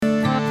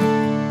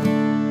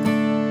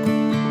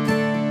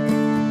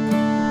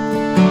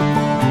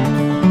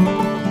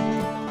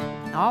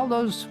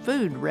those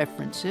food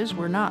references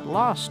were not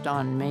lost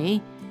on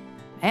me.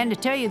 And to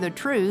tell you the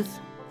truth,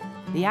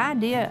 the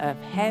idea of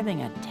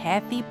having a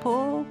taffy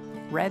pull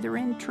rather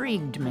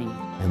intrigued me.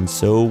 And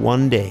so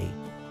one day,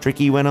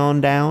 Tricky went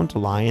on down to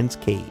Lion's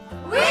Cave.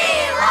 We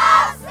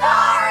love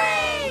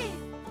stories!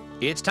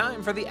 It's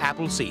time for the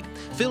Apple Seed,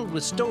 filled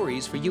with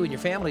stories for you and your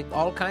family,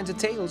 all kinds of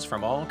tales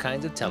from all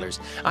kinds of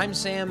tellers. I'm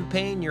Sam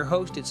Payne, your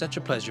host. It's such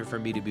a pleasure for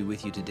me to be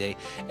with you today,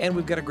 and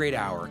we've got a great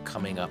hour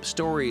coming up.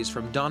 Stories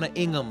from Donna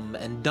Ingham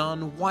and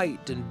Don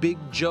White and Big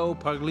Joe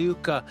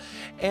Pagliuca,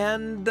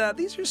 and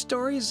these are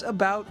stories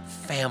about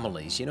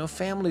families. You know,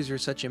 families are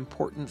such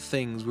important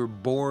things. We're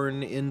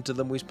born into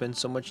them. We spend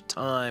so much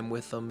time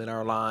with them in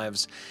our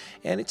lives,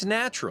 and it's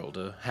natural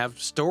to have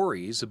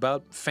stories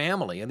about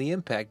family and the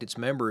impact its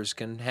members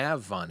can have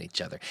on each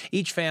other.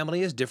 Each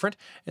family is different,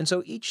 and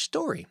so each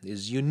story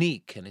is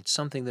unique, and it's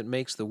something that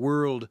makes the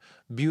world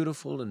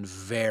beautiful and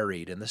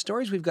varied. And the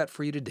stories we've got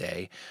for you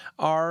today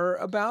are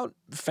about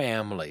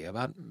family,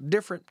 about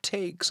different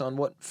takes on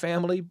what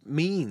family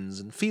means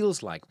and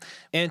feels like.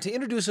 And to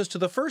introduce us to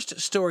the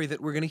first story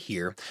that we're going to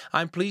hear,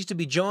 I'm pleased to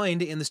be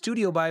joined in the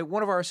studio by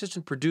one of our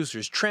assistant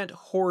producers, Trent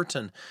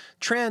Horton.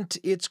 Trent,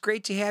 it's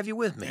great to have you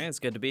with me. Yeah, it's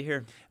good to be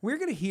here. We're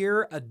going to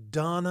hear a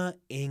Donna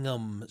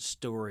Ingham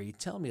story.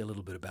 Tell me a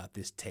little bit about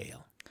this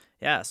tale.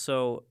 Yeah,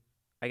 so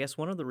I guess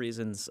one of the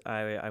reasons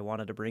I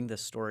wanted to bring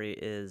this story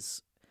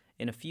is,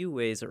 in a few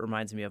ways, it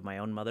reminds me of my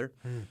own mother.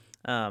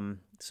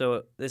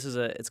 So this is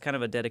it's kind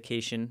of a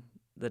dedication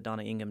that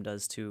Donna Ingham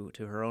does to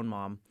her own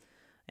mom,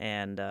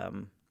 and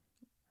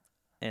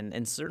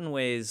in certain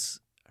ways,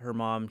 her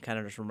mom kind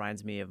of just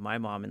reminds me of my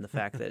mom in the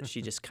fact that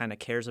she just kind of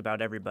cares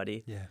about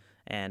everybody,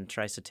 and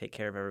tries to take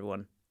care of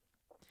everyone.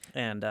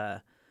 And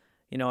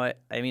you know,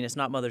 I mean, it's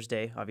not Mother's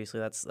Day, obviously.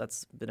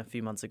 That's been a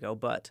few months ago,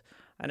 but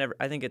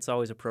I think it's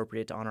always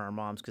appropriate to honor our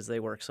moms because they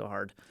work so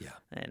hard. Yeah.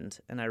 And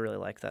I really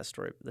like this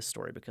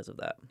story because of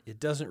that. It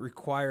doesn't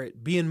require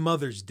it being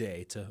Mother's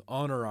Day to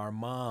honor our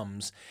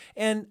moms.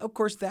 And of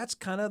course, that's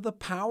kind of the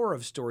power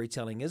of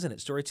storytelling, isn't it?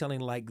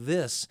 Storytelling like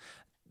this.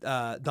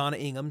 Donna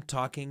Ingham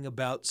talking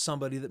about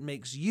somebody that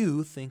makes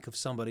you think of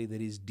somebody that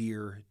is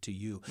dear to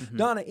you. Mm-hmm.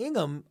 Donna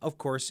Ingham, of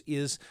course,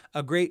 is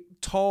a great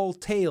tall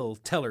tale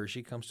teller.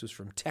 She comes to us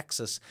from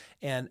Texas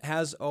and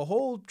has a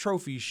whole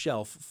trophy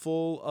shelf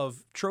full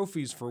of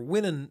trophies for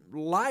winning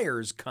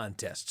liars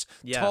contests,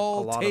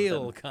 tall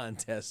tale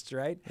contests,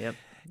 right? Yep.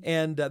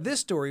 And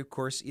this story, of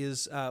course,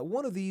 is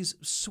one of these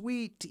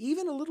sweet,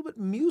 even a little bit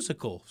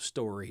musical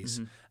stories.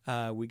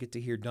 Mm-hmm. We get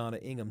to hear Donna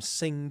Ingham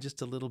sing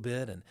just a little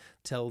bit and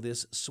tell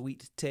this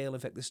sweet tale.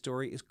 In fact, this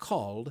story is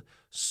called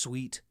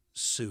Sweet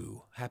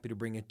Sue. Happy to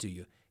bring it to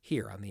you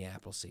here on the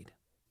Appleseed.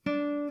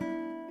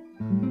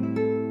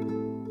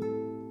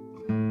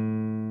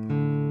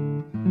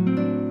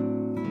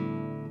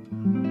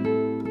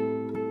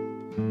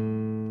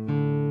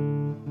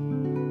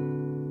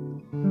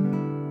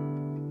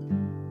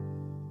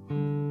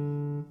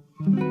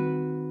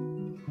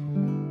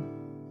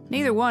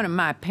 Neither one of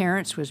my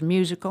parents was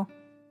musical.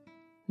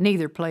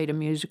 Neither played a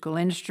musical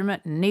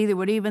instrument, and neither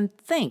would even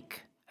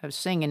think of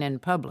singing in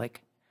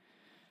public.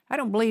 I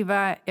don't believe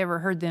I ever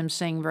heard them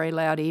sing very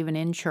loud even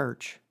in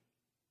church.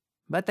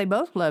 But they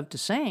both loved to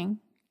sing.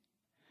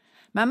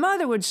 My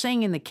mother would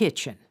sing in the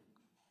kitchen.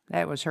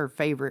 That was her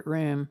favorite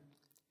room.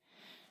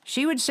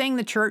 She would sing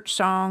the church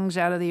songs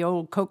out of the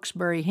old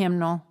Cokesbury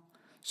hymnal,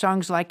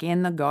 songs like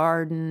In the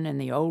Garden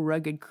and The Old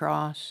Rugged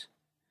Cross.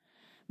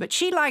 But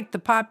she liked the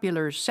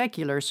popular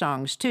secular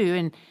songs too,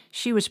 and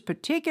she was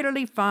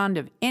particularly fond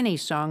of any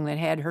song that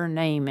had her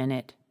name in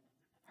it.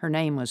 Her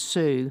name was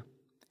Sue.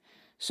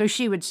 So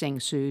she would sing,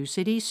 Sioux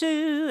City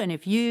Sue, and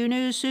if you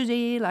knew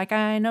Susie like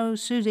I know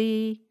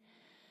Susie.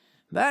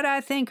 But I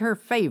think her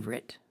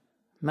favorite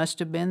must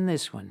have been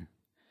this one,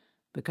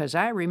 because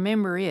I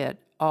remember it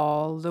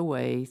all the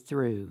way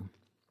through.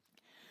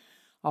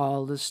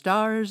 All the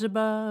stars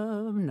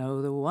above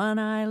know the one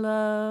I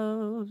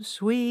love,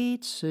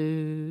 sweet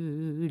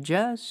Sue,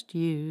 just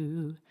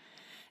you.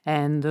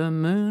 And the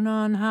moon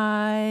on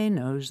high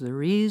knows the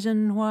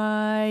reason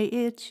why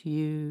it's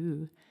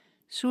you,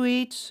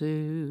 sweet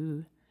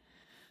Sue.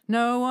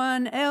 No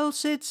one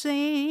else, it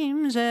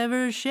seems,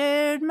 ever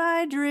shared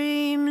my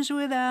dreams.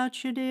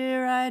 Without you,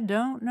 dear, I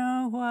don't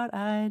know what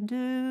I'd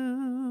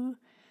do.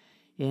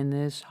 In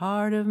this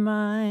heart of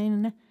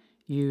mine,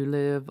 you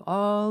live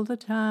all the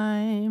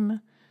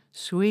time,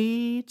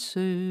 sweet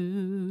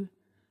Sue,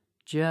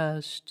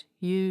 just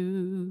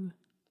you.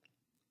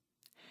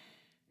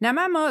 Now,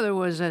 my mother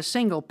was a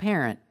single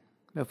parent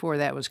before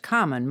that was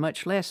common,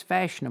 much less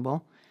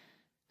fashionable,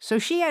 so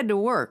she had to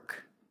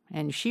work,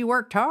 and she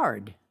worked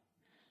hard.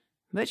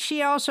 But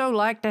she also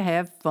liked to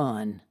have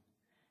fun,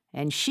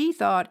 and she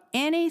thought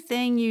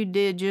anything you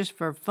did just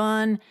for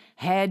fun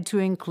had to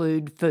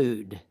include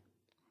food.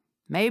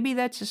 Maybe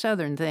that's a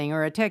Southern thing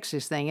or a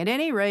Texas thing. At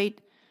any rate,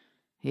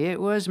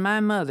 it was my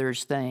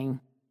mother's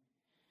thing.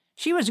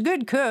 She was a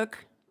good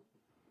cook,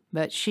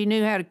 but she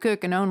knew how to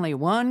cook in only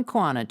one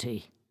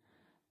quantity,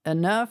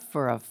 enough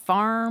for a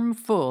farm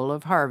full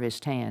of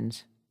harvest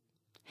hands.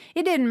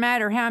 It didn't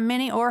matter how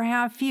many or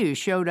how few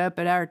showed up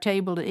at our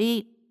table to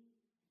eat.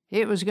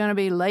 It was going to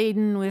be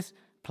laden with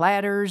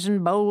platters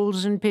and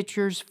bowls and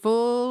pitchers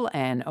full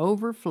and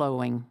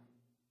overflowing.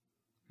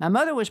 My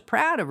mother was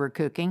proud of her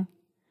cooking.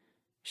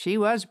 She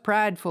was a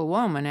prideful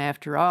woman,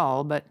 after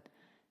all, but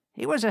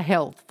it was a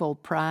healthful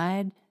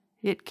pride.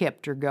 It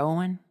kept her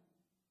going.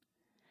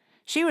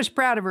 She was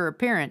proud of her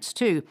appearance,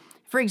 too.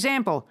 For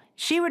example,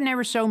 she would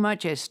never so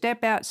much as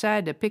step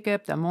outside to pick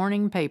up the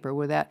morning paper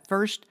without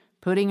first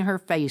putting her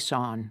face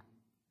on.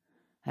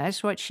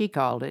 That's what she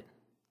called it,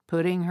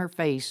 putting her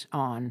face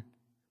on.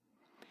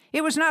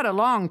 It was not a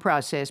long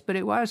process, but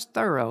it was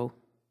thorough.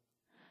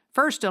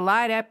 First, a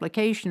light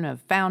application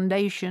of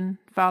foundation,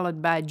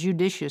 followed by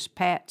judicious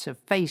pats of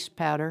face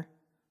powder,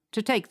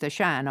 to take the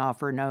shine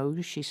off her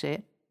nose, she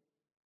said.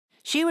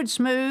 She would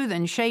smooth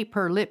and shape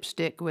her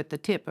lipstick with the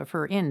tip of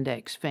her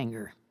index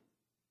finger.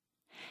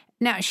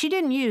 Now, she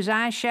didn't use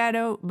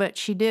eyeshadow, but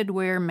she did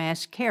wear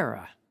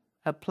mascara,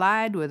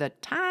 applied with a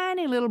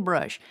tiny little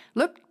brush.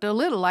 Looked a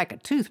little like a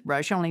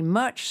toothbrush, only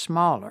much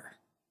smaller.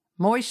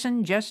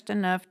 Moistened just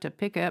enough to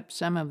pick up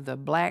some of the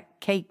black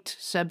caked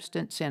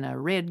substance in a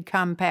red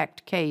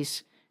compact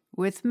case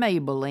with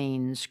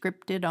Maybelline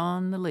scripted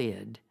on the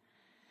lid.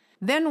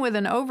 Then, with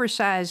an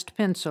oversized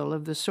pencil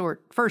of the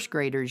sort first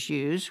graders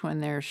use when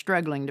they're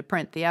struggling to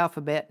print the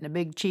alphabet in a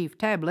Big Chief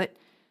tablet,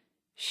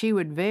 she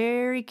would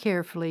very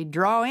carefully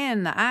draw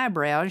in the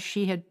eyebrows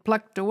she had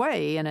plucked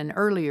away in an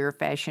earlier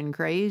fashion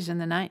craze in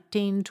the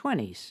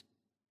 1920s.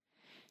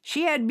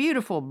 She had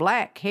beautiful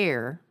black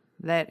hair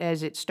that,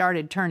 as it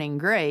started turning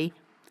gray,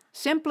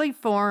 simply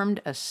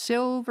formed a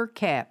silver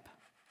cap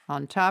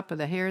on top of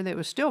the hair that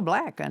was still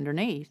black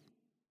underneath.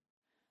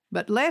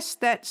 But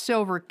lest that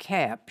silver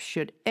cap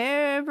should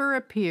ever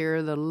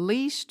appear the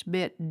least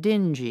bit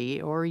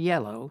dingy or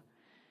yellow,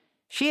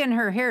 she and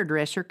her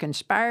hairdresser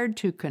conspired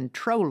to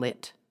control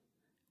it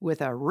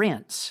with a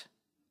rinse.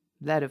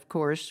 That, of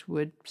course,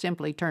 would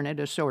simply turn it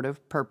a sort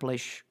of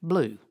purplish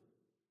blue.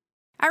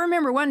 I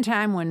remember one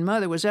time when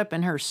Mother was up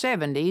in her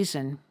 70s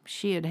and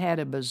she had had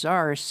a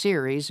bizarre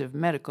series of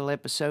medical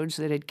episodes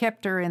that had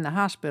kept her in the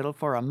hospital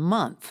for a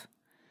month.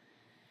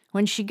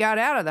 When she got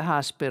out of the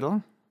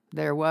hospital,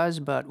 there was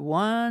but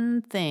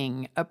one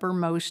thing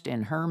uppermost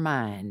in her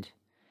mind: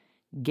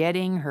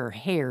 getting her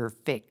hair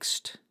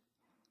fixed.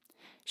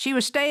 She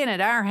was staying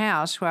at our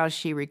house while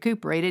she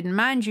recuperated, and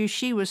mind you,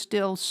 she was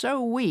still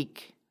so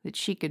weak that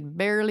she could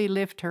barely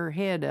lift her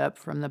head up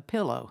from the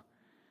pillow.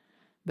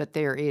 But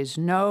there is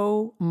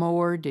no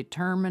more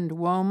determined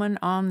woman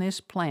on this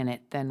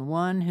planet than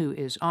one who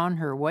is on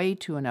her way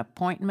to an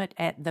appointment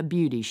at the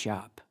beauty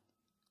shop.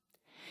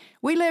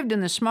 We lived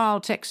in the small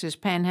Texas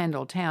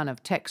panhandle town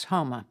of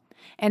Texhoma,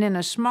 and in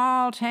a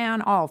small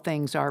town all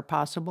things are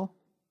possible.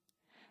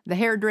 The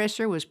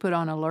hairdresser was put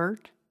on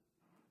alert.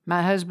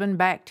 My husband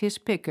backed his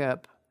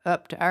pickup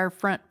up to our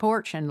front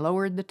porch and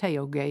lowered the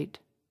tailgate.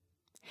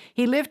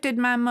 He lifted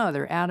my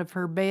mother out of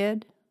her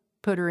bed,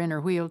 put her in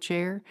her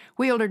wheelchair,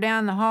 wheeled her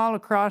down the hall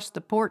across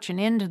the porch and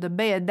into the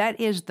bed, that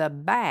is the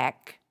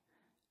back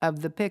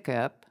of the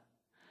pickup,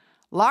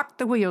 locked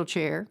the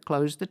wheelchair,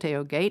 closed the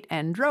tailgate,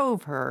 and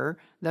drove her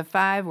the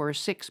 5 or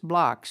 6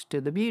 blocks to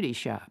the beauty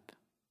shop.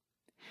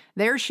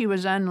 There she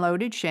was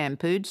unloaded,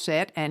 shampooed,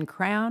 set, and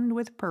crowned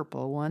with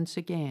purple once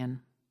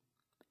again.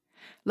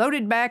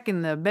 Loaded back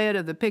in the bed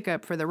of the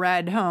pickup for the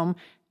ride home,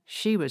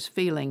 she was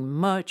feeling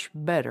much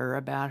better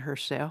about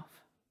herself.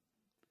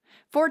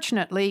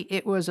 Fortunately,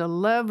 it was a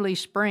lovely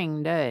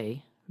spring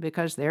day,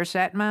 because there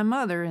sat my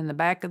mother in the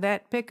back of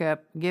that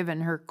pickup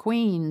giving her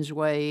queen's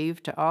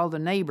wave to all the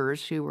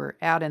neighbors who were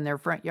out in their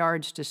front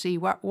yards to see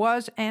what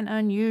was an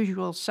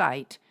unusual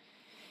sight,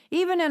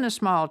 even in a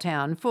small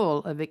town full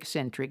of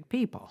eccentric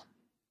people.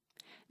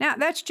 Now,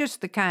 that's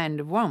just the kind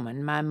of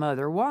woman my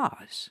mother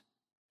was.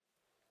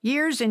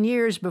 Years and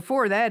years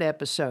before that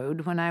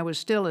episode, when I was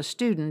still a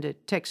student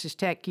at Texas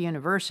Tech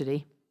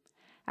University,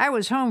 I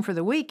was home for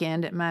the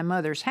weekend at my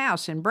mother's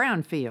house in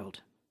Brownfield.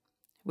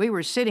 We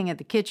were sitting at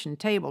the kitchen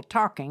table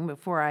talking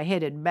before I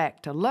headed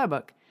back to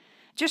Lubbock.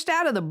 Just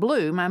out of the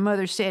blue, my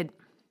mother said,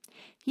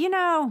 "You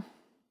know,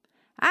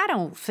 I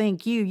don't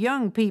think you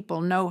young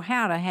people know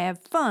how to have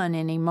fun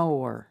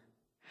anymore.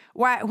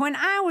 Why, when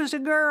I was a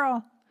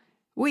girl,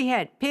 we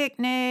had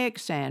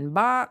picnics and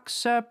box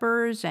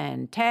suppers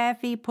and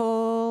taffy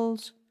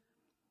pulls."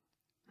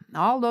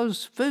 All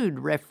those food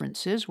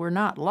references were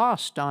not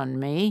lost on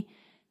me,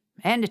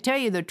 and to tell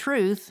you the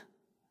truth,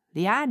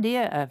 the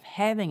idea of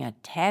having a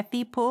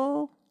taffy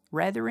pull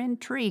rather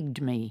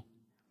intrigued me.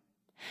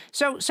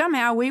 So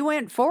somehow we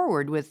went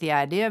forward with the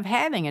idea of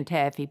having a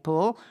taffy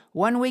pull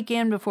one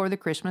weekend before the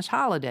Christmas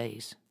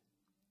holidays.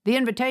 The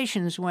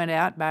invitations went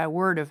out by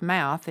word of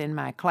mouth in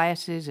my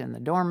classes, in the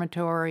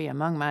dormitory,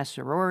 among my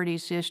sorority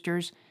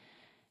sisters,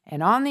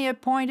 and on the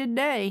appointed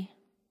day,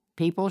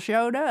 people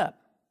showed up.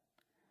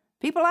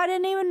 People I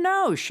didn't even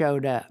know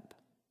showed up.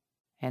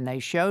 And they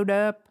showed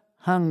up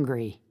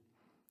hungry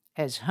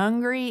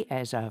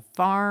as a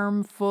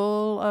farm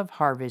full of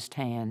harvest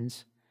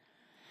hands.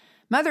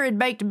 Mother had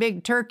baked a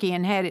big turkey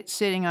and had it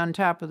sitting on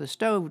top of the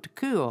stove to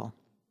cool.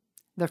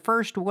 The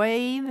first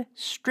wave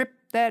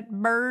stripped that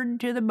bird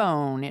to the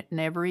bone. It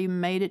never even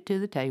made it to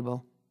the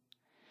table.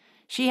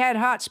 She had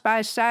hot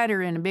spice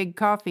cider in a big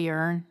coffee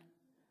urn.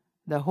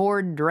 The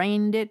horde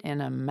drained it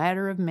in a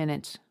matter of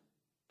minutes.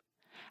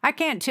 I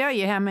can't tell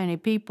you how many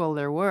people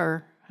there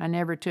were. I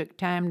never took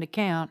time to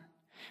count.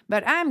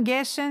 But I'm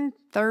guessing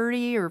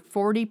 30 or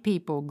 40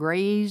 people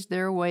grazed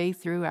their way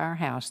through our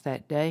house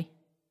that day.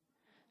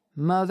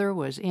 Mother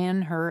was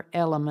in her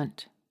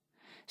element,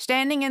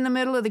 standing in the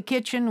middle of the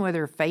kitchen with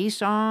her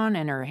face on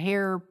and her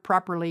hair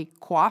properly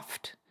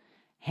coiffed,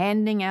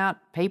 handing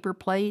out paper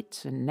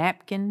plates and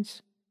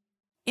napkins.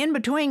 In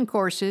between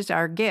courses,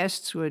 our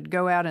guests would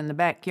go out in the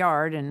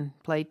backyard and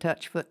play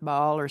touch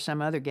football or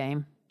some other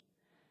game.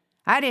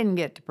 I didn't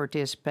get to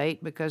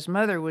participate because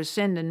Mother was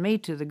sending me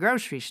to the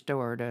grocery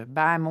store to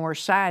buy more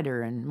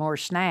cider and more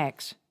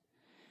snacks.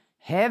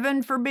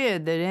 Heaven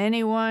forbid that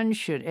anyone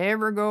should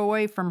ever go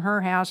away from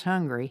her house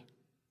hungry.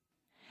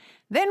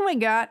 Then we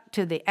got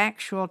to the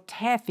actual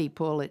taffy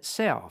pull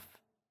itself,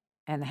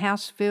 and the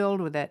house filled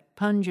with that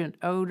pungent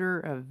odor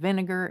of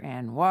vinegar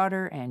and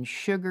water and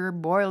sugar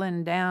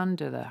boiling down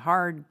to the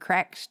hard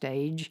crack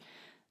stage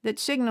that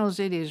signals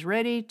it is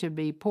ready to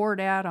be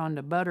poured out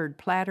onto buttered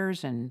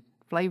platters and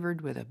flavored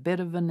with a bit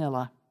of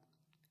vanilla.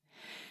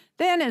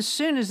 Then, as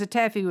soon as the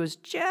taffy was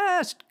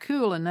just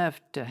cool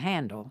enough to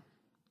handle,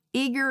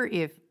 eager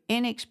if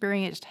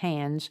inexperienced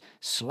hands,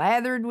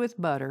 slathered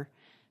with butter,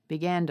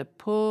 began to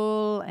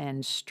pull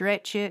and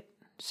stretch it,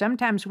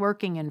 sometimes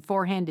working in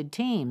four-handed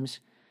teams,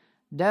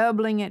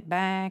 doubling it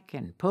back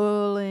and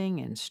pulling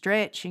and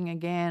stretching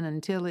again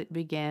until it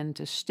began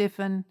to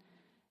stiffen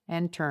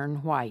and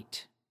turn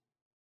white.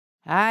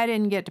 I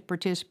didn't get to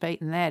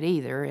participate in that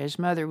either, as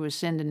Mother was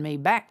sending me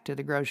back to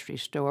the grocery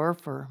store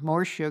for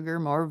more sugar,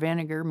 more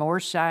vinegar, more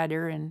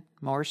cider, and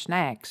more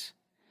snacks.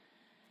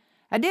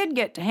 I did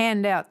get to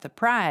hand out the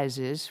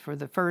prizes for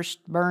the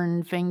first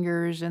burned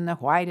fingers and the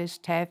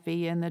whitest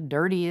taffy and the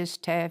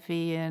dirtiest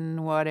taffy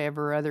and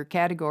whatever other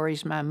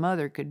categories my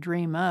mother could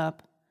dream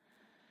up.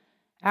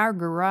 Our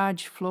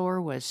garage floor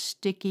was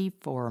sticky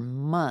for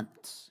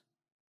months.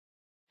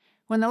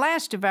 When the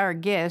last of our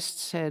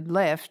guests had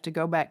left to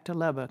go back to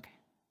Lubbock,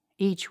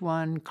 each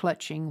one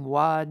clutching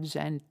wads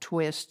and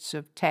twists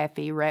of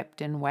taffy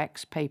wrapped in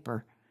wax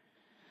paper,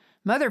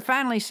 Mother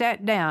finally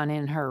sat down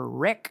in her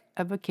wreck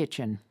of a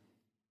kitchen.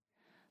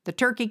 The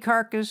turkey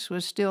carcass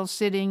was still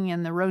sitting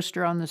in the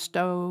roaster on the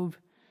stove.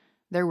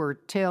 There were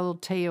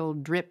telltale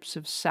drips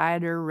of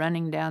cider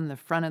running down the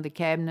front of the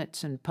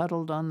cabinets and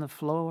puddled on the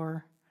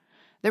floor.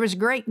 There was a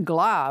great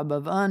glob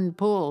of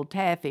unpulled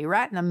taffy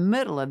right in the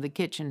middle of the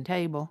kitchen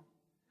table.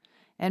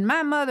 And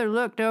my mother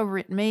looked over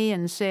at me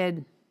and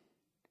said,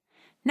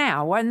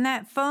 "Now, wasn't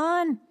that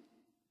fun?"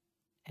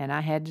 And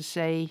I had to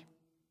say,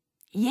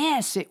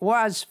 "Yes, it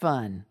was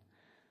fun.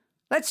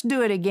 Let's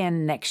do it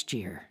again next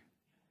year."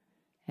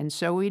 And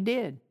so we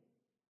did.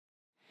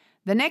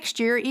 The next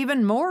year,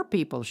 even more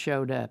people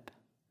showed up.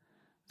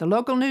 The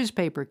local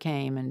newspaper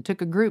came and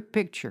took a group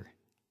picture,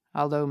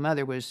 although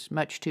Mother was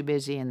much too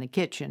busy in the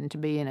kitchen to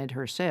be in it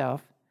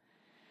herself.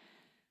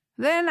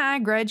 Then I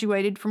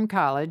graduated from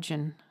college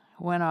and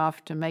went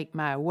off to make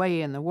my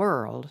way in the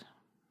world,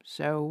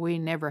 so we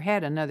never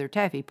had another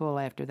taffy pull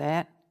after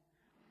that.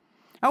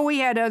 Oh, we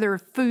had other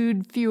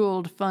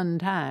food-fueled fun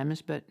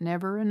times, but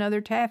never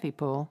another taffy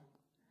pull.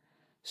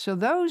 So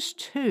those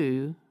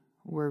two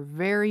were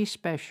very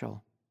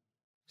special.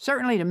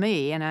 Certainly to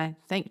me, and I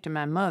think to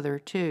my mother,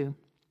 too.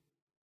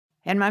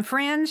 And my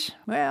friends,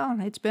 well,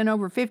 it's been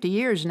over 50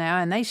 years now,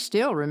 and they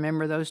still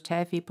remember those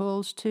taffy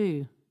pulls,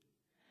 too.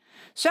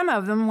 Some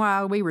of them,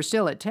 while we were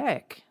still at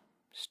Tech,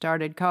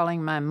 started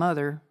calling my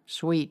mother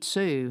Sweet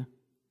Sue,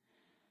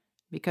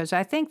 because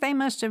I think they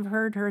must have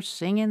heard her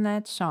singing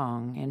that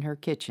song in her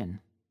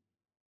kitchen.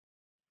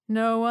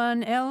 No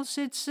one else,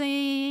 it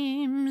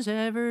seems,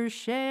 ever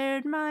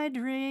shared my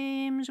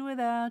dreams.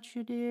 Without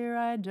you, dear,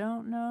 I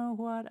don't know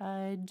what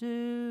I'd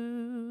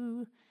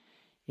do.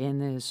 In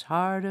this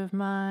heart of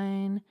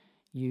mine,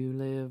 you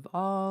live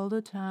all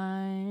the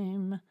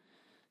time.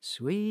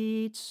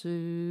 Sweet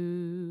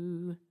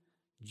Sue,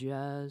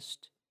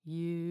 just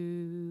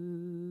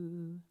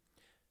you.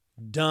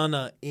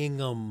 Donna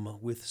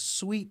Ingham with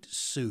Sweet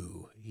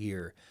Sue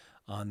here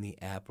on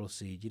the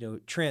Appleseed. You know,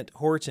 Trent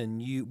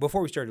Horton,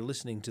 before we started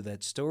listening to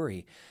that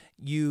story,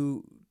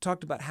 you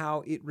talked about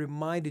how it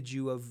reminded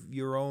you of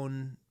your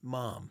own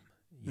mom,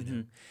 you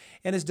know.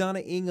 And as Donna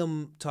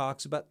Ingham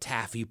talks about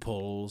taffy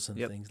pulls and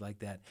things like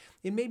that,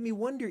 it made me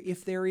wonder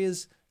if there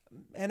is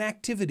an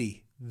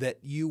activity that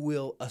you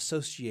will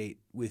associate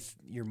with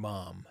your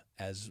mom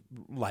as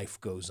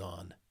life goes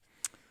on.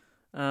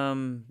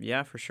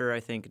 Yeah, for sure. I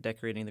think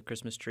decorating the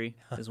Christmas tree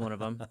is one of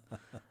them.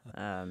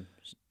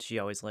 She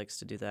always likes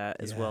to do that,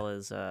 as well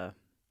as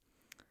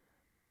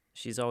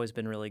she's always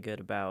been really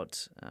good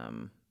about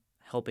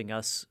helping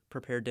us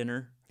prepare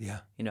dinner.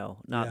 Yeah.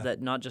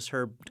 Not just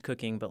her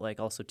cooking, but like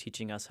also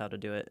teaching us how to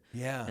do it.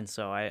 Yeah. And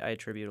so I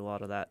attribute a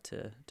lot of that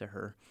to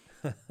her.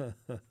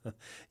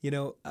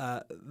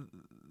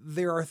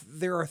 There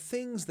are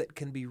things that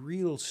can be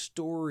real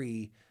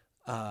story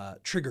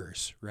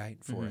triggers, right,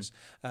 for us.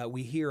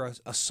 We hear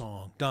a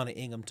song. Donna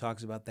Ingham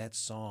talks about that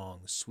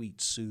song, Sweet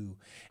Sue.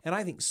 And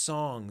I think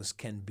songs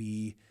can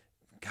be,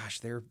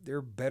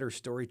 they're better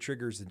story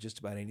triggers than just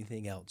about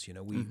anything else.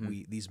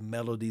 We these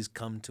melodies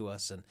come to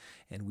us,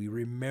 and we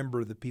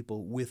remember the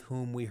people with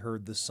whom we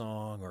heard the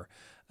song. Or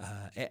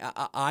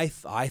I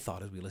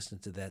thought, as we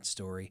listened to that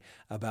story,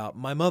 about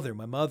my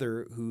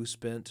mother who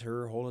spent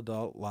her whole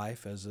adult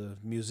life as a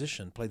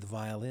musician, played the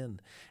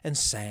violin and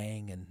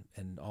sang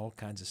and all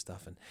kinds of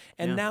stuff.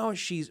 And now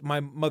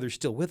my mother's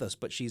still with us,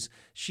 but she's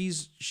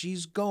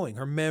going.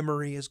 Her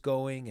memory is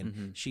going,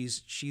 and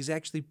she's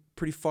actually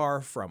pretty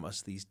far from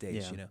us these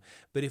days.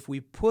 But if we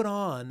put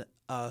on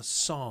a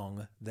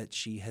song that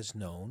she has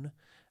known,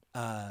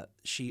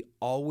 she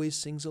always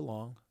sings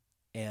along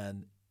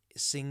and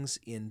sings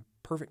in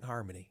perfect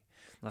harmony.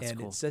 That's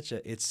cool.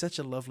 It's such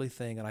a lovely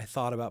thing. And I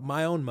thought about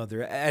my own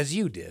mother, as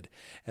you did,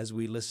 as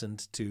we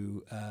listened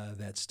to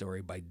that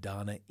story by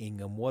Donna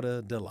Ingham. What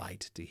a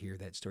delight to hear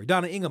that story.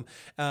 Donna Ingham,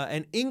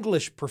 an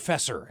English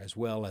professor as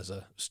well as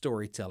a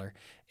storyteller,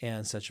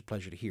 and such a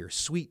pleasure to hear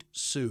Sweet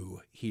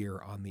Sue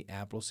here on the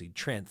Appleseed.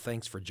 Trent,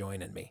 thanks for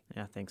joining me.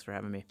 Yeah, thanks for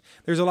having me.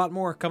 There's a lot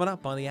more coming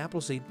up on the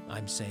Appleseed.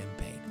 I'm Sam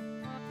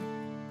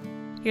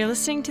Payne. You're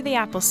listening to the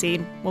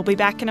Appleseed. We'll be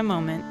back in a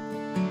moment.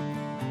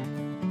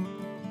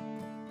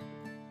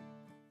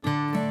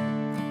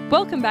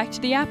 Welcome back to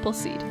the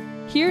Appleseed.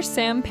 Here's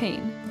Sam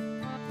Payne.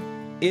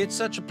 It's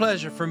such a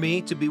pleasure for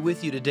me to be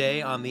with you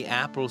today on the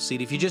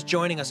Appleseed. If you're just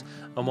joining us,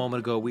 a moment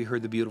ago we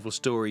heard the beautiful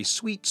story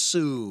Sweet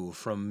Sue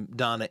from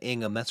Donna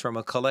Ingham. That's from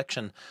a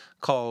collection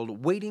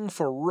called Waiting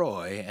for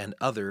Roy and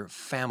Other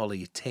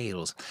Family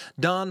Tales.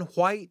 Don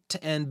White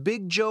and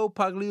Big Joe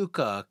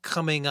Pagliuca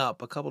coming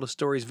up. A couple of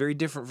stories very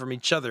different from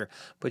each other,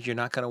 but you're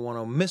not going to want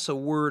to miss a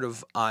word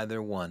of either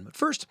one. But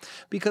first,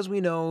 because we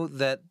know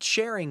that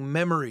sharing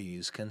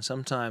memories can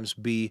sometimes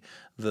be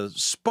the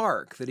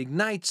spark that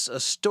ignites a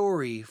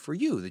story for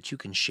you that you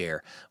can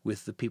share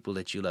with the people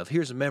that you love.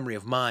 Here's a memory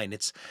of mine.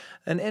 It's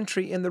an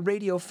entry in the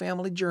Radio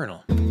Family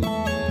Journal.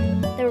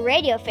 The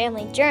Radio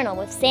Family Journal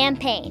with Sam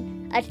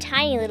Payne. A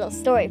tiny little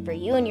story for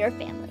you and your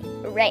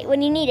family, right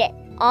when you need it,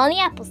 on the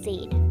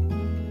Appleseed.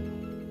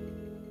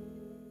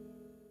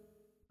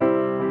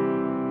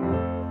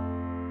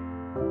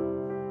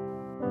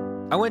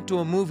 I went to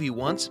a movie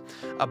once,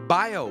 a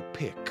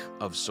biopic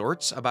of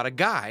sorts, about a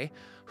guy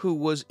who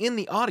was in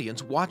the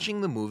audience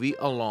watching the movie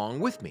along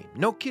with me.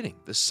 No kidding.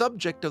 The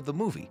subject of the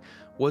movie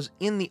was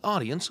in the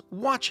audience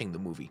watching the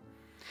movie.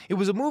 It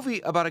was a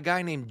movie about a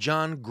guy named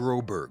John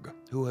Groberg,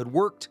 who had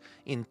worked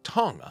in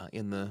Tonga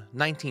in the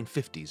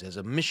 1950s as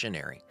a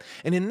missionary.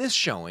 And in this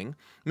showing,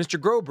 Mr.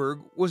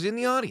 Groberg was in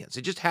the audience.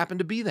 It just happened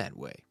to be that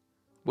way.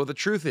 Well, the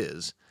truth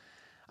is,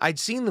 I'd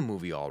seen the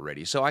movie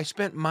already, so I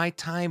spent my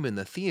time in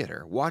the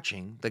theater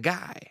watching the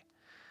guy.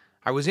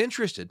 I was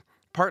interested,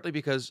 partly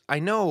because I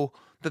know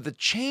that the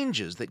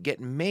changes that get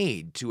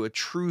made to a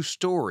true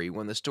story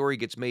when the story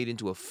gets made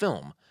into a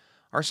film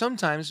are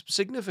sometimes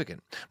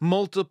significant.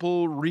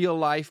 Multiple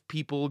real-life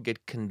people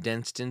get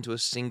condensed into a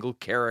single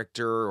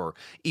character, or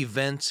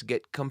events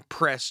get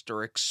compressed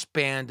or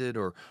expanded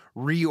or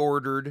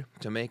reordered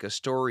to make a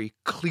story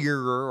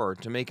clearer or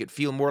to make it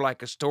feel more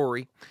like a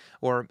story,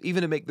 or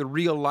even to make the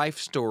real-life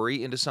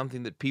story into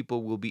something that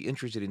people will be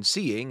interested in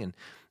seeing and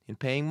in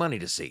paying money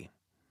to see.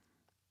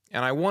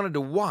 And I wanted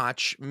to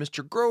watch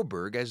Mr.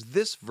 Groberg as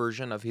this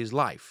version of his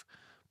life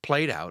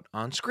played out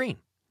on screen.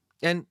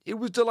 And it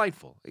was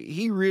delightful.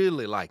 He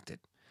really liked it.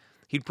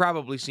 He'd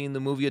probably seen the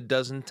movie a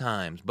dozen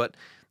times, but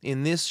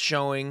in this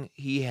showing,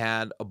 he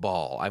had a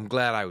ball. I'm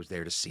glad I was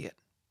there to see it.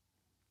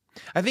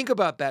 I think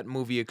about that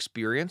movie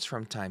experience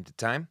from time to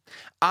time.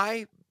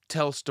 I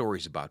tell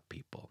stories about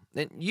people,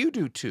 and you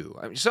do too.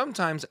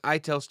 Sometimes I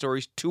tell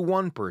stories to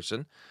one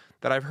person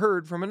that I've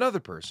heard from another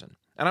person.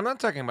 And I'm not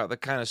talking about the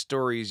kind of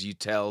stories you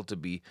tell to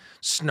be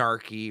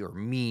snarky or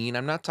mean.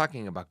 I'm not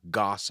talking about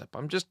gossip.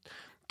 I'm just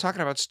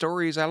talking about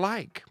stories I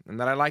like and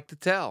that I like to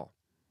tell.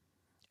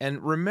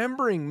 And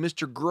remembering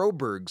Mr.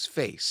 Groberg's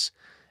face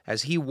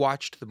as he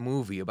watched the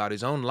movie about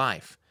his own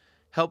life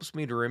helps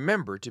me to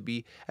remember to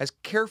be as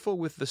careful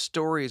with the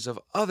stories of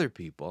other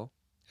people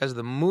as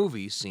the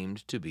movie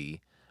seemed to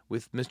be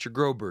with Mr.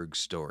 Groberg's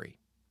story.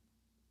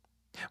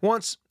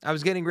 Once, I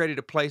was getting ready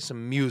to play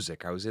some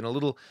music. I was in a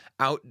little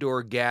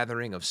outdoor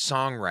gathering of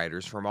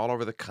songwriters from all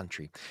over the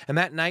country. And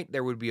that night,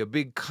 there would be a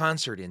big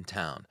concert in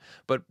town.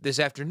 But this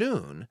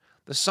afternoon,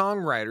 the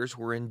songwriters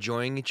were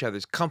enjoying each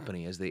other's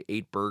company as they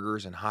ate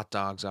burgers and hot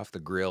dogs off the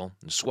grill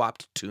and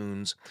swapped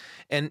tunes.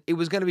 And it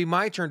was going to be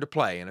my turn to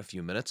play in a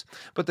few minutes.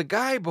 But the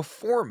guy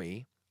before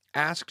me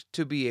asked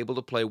to be able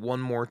to play one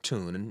more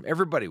tune, and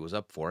everybody was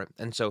up for it.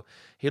 And so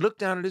he looked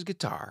down at his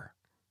guitar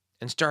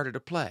and started to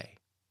play.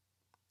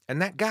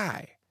 And that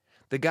guy,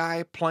 the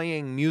guy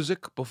playing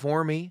music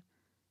before me,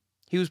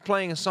 He was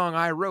playing a song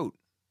I wrote.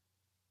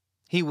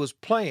 He was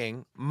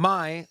playing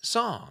my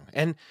song,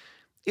 and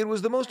it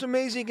was the most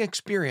amazing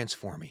experience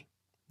for me.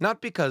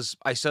 Not because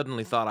I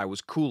suddenly thought I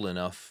was cool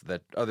enough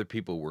that other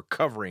people were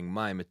covering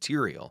my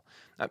material.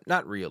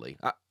 Not really.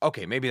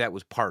 Okay, maybe that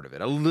was part of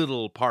it, a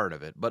little part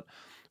of it, but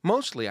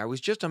mostly I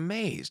was just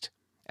amazed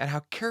at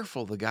how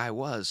careful the guy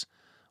was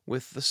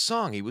with the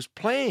song. He was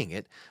playing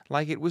it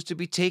like it was to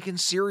be taken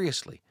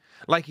seriously,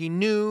 like he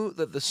knew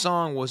that the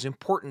song was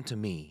important to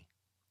me,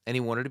 and he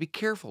wanted to be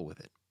careful with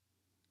it.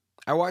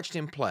 I watched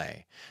him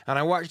play, and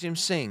I watched him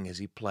sing as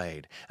he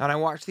played, and I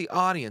watched the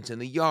audience in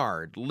the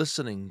yard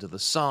listening to the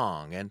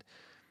song, and,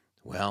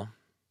 well,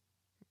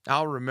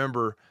 I'll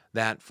remember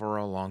that for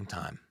a long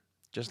time.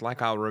 Just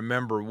like I'll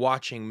remember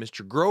watching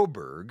Mr.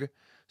 Groberg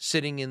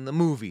sitting in the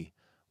movie,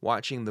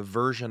 watching the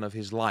version of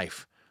his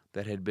life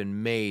that had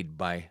been made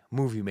by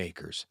movie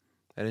makers,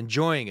 and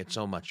enjoying it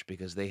so much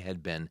because they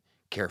had been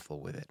careful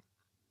with it.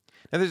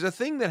 Now, there's a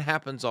thing that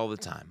happens all the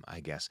time,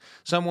 I guess.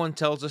 Someone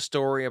tells a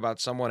story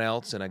about someone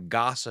else in a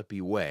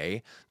gossipy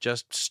way,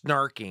 just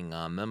snarking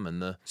on them,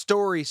 and the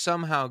story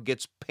somehow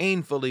gets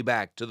painfully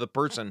back to the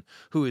person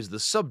who is the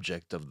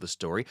subject of the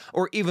story,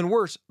 or even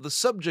worse, the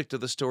subject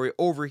of the story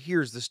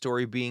overhears the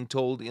story being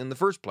told in the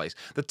first place,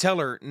 the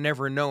teller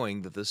never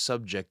knowing that the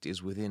subject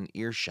is within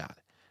earshot.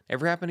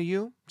 Ever happened to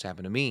you? It's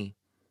happened to me.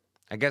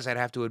 I guess I'd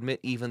have to admit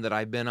even that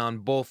I've been on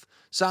both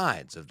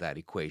sides of that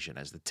equation,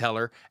 as the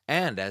teller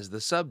and as the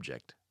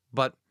subject.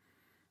 But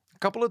a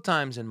couple of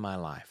times in my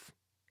life,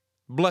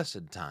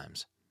 blessed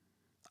times,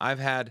 I've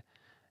had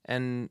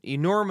an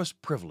enormous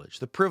privilege,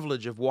 the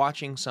privilege of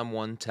watching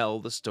someone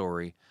tell the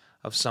story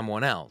of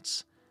someone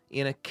else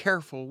in a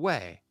careful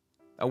way,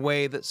 a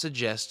way that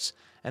suggests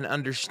an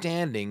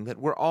understanding that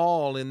we're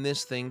all in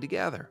this thing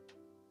together.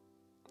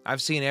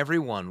 I've seen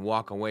everyone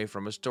walk away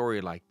from a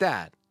story like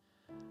that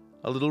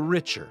a little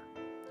richer,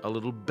 a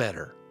little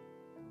better.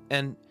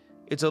 And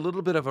it's a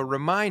little bit of a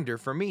reminder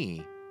for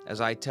me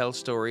as I tell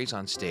stories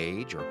on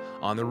stage or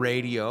on the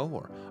radio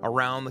or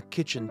around the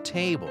kitchen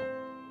table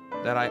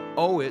that I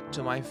owe it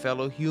to my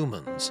fellow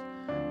humans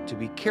to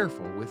be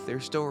careful with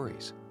their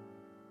stories.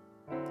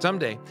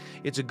 Someday,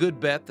 it's a good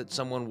bet that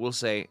someone will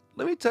say,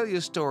 "Let me tell you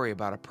a story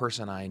about a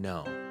person I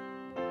know."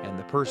 And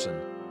the person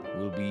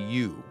will be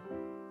you.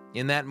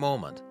 In that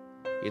moment,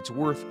 it's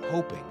worth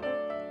hoping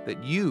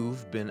that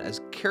you've been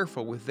as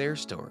careful with their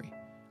story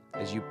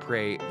as you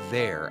pray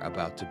they're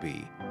about to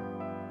be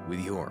with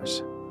yours.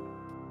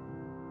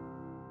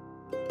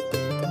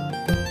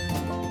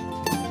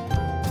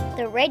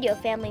 The Radio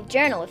Family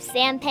Journal with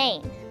Sam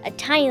Payne. A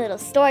tiny little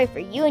story for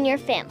you and your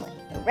family,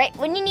 right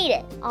when you need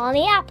it, on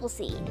the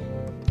Appleseed.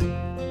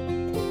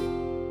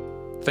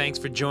 Thanks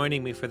for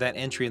joining me for that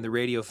entry in the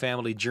Radio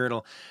Family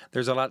Journal.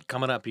 There's a lot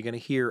coming up. You're going to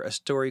hear a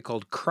story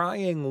called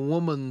Crying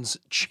Woman's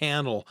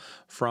Channel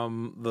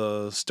from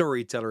the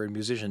storyteller and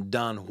musician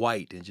Don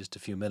White in just a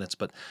few minutes.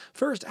 But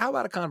first, how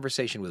about a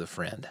conversation with a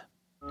friend?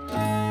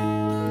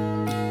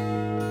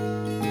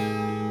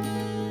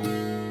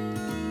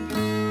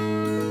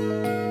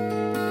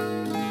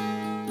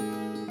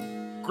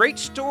 Great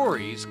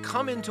stories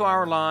come into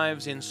our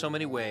lives in so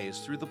many ways,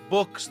 through the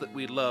books that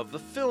we love, the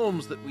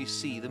films that we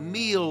see, the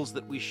meals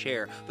that we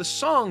share, the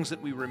songs that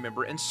we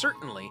remember, and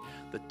certainly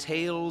the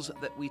tales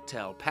that we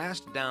tell,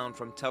 passed down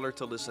from teller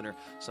to listener,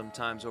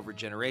 sometimes over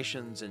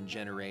generations and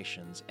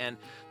generations. And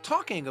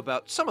talking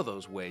about some of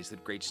those ways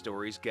that great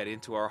stories get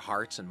into our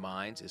hearts and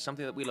minds is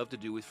something that we love to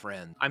do with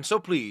friends. I'm so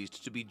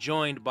pleased to be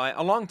joined by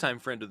a longtime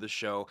friend of the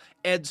show,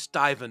 Ed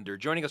Stivender,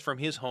 joining us from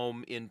his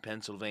home in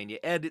Pennsylvania.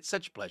 Ed, it's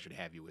such a pleasure to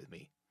have you with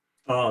me.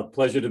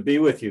 Pleasure to be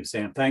with you,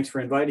 Sam. Thanks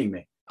for inviting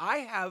me. I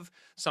have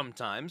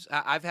sometimes,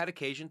 I've had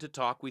occasion to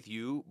talk with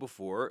you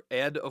before.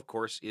 Ed, of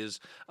course,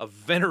 is a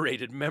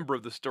venerated member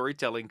of the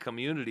storytelling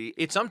community.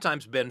 It's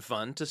sometimes been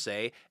fun to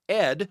say,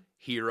 Ed,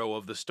 hero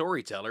of the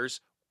storytellers,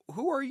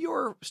 who are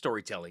your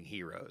storytelling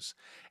heroes?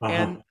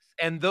 And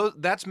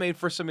that's made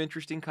for some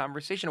interesting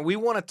conversation. We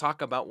want to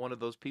talk about one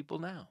of those people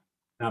now.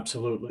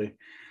 Absolutely.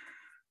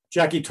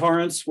 Jackie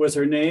Torrence was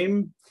her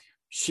name.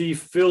 She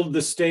filled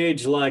the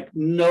stage like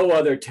no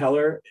other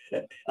teller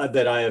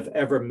that I have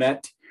ever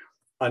met.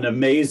 An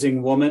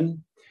amazing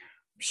woman.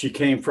 She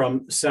came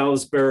from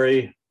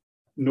Salisbury,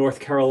 North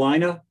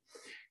Carolina,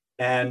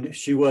 and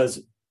she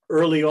was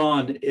early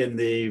on in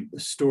the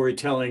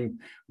storytelling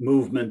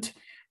movement.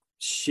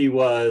 She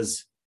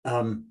was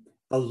a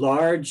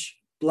large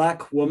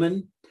Black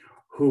woman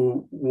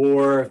who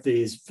wore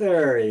these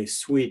very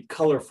sweet,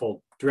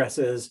 colorful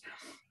dresses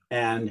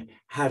and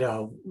had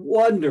a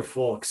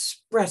wonderful,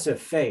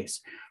 expressive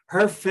face.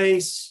 Her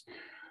face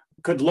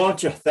could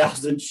launch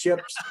 1,000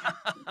 ships,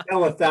 tell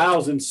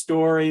 1,000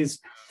 stories.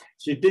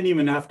 She didn't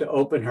even have to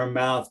open her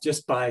mouth,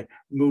 just by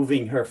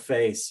moving her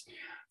face.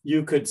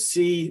 You could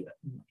see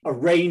a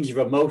range of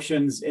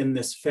emotions in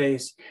this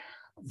face.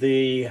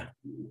 The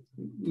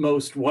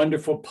most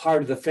wonderful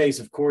part of the face,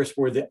 of course,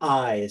 were the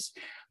eyes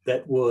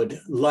that would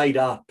light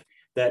up,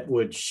 that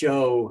would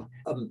show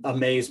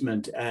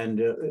amazement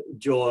and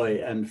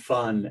joy and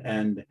fun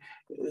and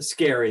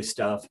scary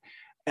stuff.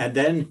 And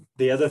then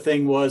the other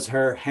thing was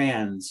her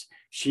hands.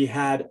 She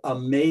had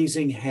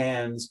amazing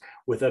hands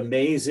with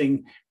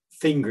amazing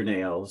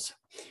fingernails.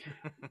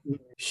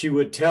 She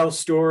would tell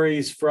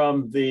stories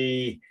from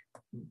the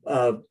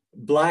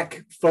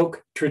Black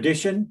folk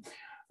tradition,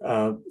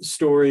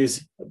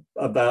 stories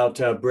about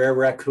Brer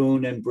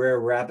Raccoon and Brer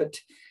Rabbit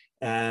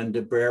and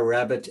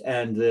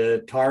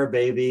the Tar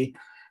Baby.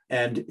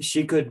 And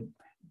she could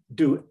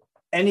do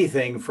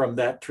anything from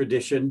that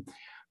tradition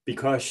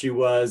because she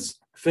was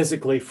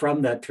physically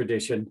from that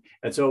tradition.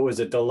 And so it was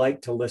a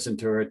delight to listen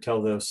to her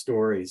tell those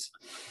stories.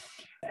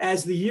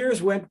 As the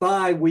years went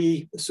by,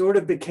 we sort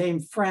of became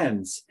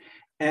friends.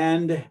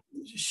 And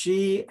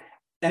she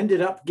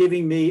ended up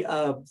giving me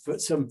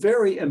some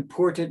very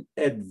important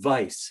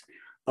advice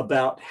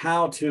about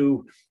how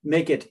to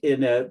make it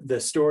in the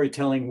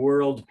storytelling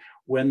world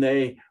when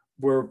they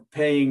were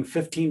paying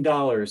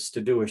 $15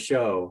 to do a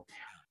show.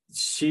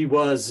 She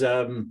was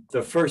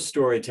the first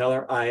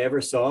storyteller I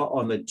ever saw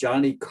on the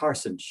Johnny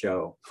Carson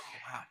show. Oh,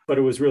 wow. But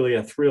it was really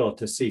a thrill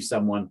to see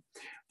someone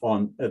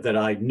on that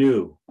I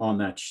knew on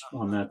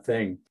that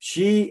thing.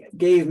 She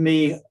gave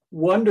me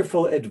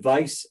wonderful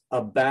advice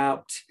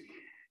about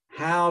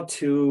how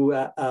to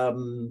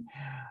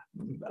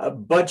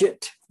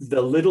budget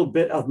the little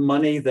bit of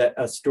money that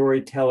a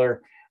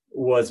storyteller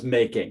was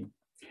making.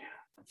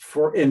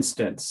 For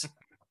instance,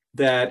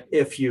 that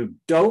if you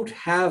don't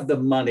have the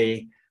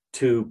money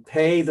to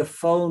pay the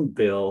phone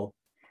bill,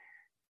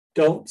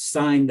 don't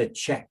sign the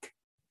check.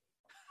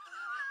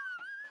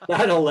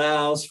 That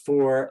allows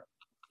for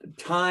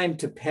time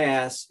to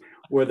pass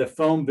where the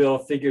phone bill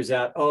figures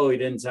out, oh, he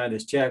didn't sign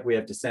his check, we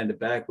have to send it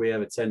back,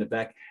 send it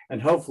back.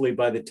 And hopefully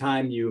by the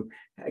time you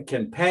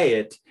can pay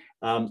it,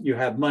 you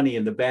have money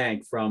in the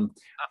bank from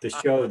the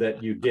show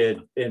that you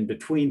did in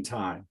between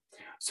time.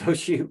 So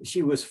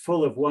she was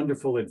full of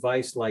wonderful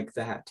advice like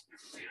that.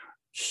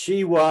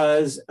 She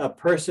was a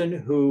person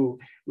who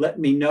let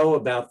me know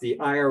about the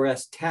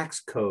IRS tax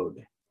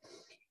code.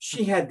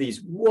 She had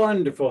these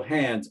wonderful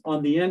hands,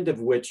 on the end of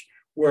which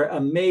were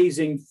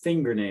amazing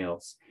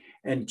fingernails.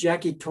 And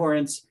Jackie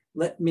Torrence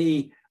let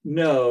me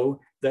know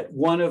that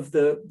one of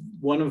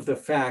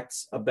the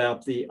facts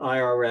about the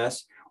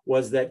IRS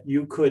was that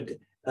you could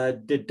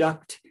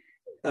deduct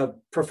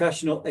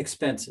professional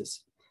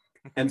expenses.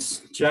 And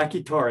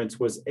Jackie Torrence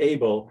was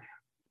able,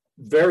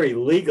 very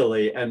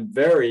legally and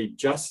very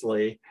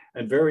justly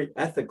and very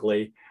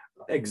ethically,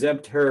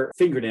 exempt her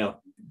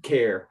fingernail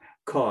care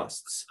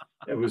costs.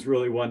 It was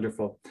really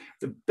wonderful.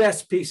 The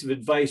best piece of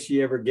advice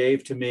she ever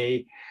gave to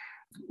me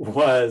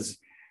was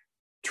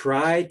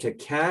try to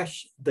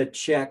cash the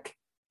check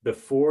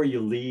before you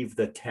leave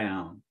the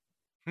town.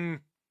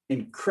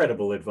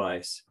 Incredible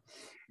advice.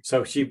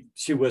 So she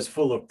was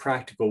full of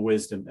practical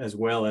wisdom as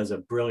well as a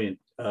brilliant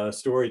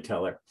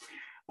storyteller.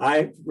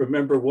 I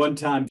remember one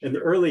time in the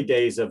early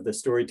days of the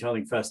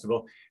Storytelling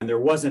Festival, and there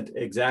wasn't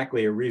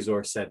exactly a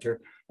resource center.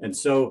 And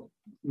so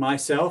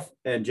myself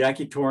and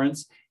Jackie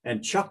Torrence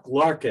and Chuck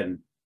Larkin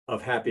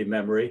of happy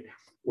memory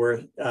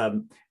were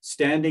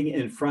standing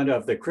in front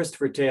of the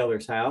Christopher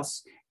Taylor's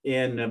house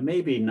in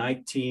maybe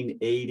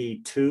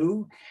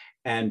 1982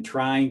 and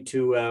trying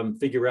to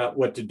figure out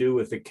what to do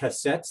with the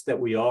cassettes that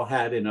we all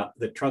had in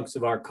the trunks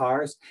of our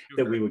cars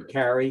that we would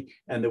carry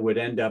and that would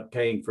end up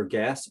paying for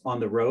gas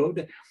on the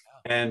road.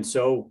 And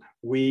so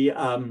we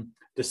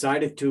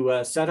decided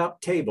to set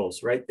up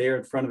tables right there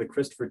in front of the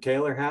Christopher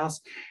Taylor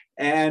house.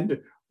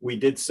 And we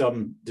did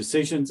some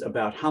decisions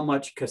about how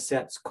much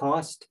cassettes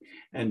cost.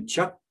 And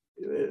Chuck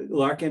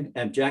Larkin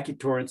and Jackie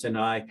Torrence and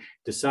I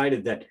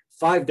decided that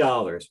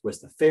 $5 was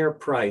the fair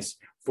price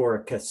for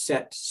a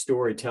cassette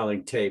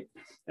storytelling tape.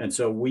 And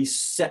so we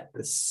set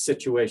the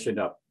situation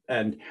up.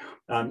 And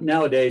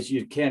nowadays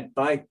you can't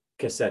buy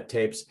cassette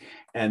tapes,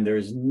 and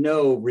there's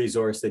no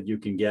resource that you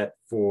can get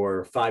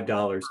for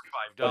 $5.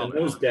 But in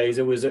those days,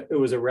 it was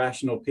a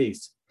rational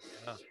piece.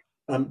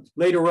 Yeah.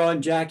 Later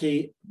on,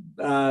 Jackie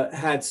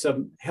had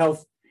some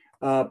health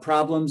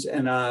problems,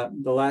 and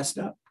the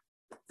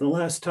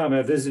last time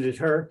I visited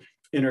her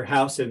in her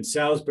house in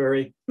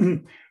Salisbury,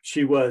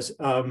 she was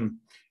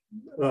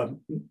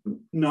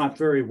not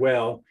very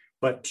well,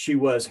 but she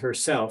was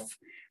herself,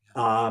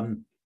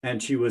 and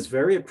she was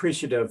very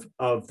appreciative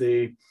of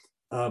the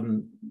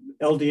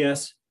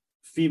LDS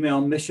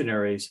female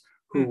missionaries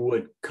who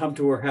would come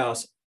to her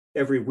house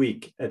every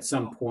week at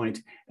some point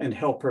and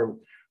help her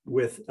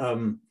with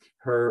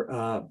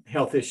her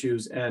health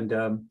issues and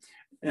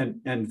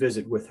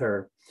visit with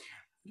her.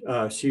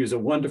 She was a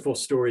wonderful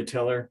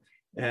storyteller,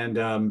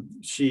 and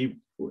she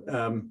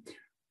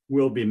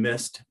will be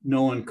missed.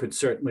 No one could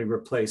certainly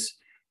replace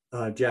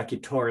Jackie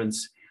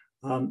Torrence,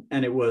 and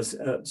it was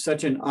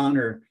such an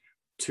honor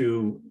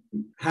to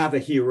have a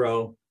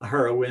hero, a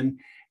heroine,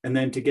 and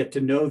then to get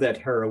to know that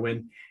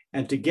heroine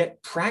and to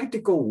get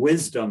practical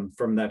wisdom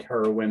from that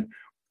heroine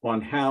on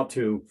how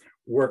to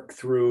work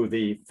through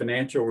the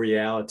financial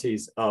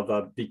realities of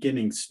a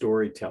beginning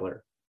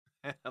storyteller.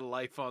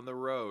 Life on the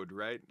road,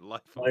 right?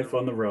 Life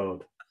on the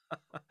road.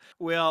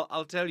 Well,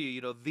 I'll tell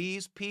you,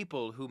 these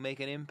people who make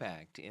an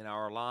impact in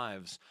our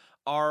lives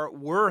are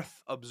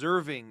worth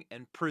observing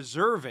and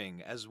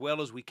preserving as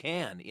well as we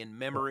can in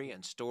memory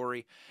and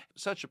story.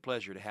 Such a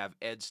pleasure to have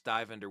Ed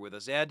Stivender with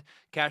us. Ed,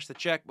 cash the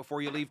check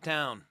before you leave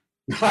town.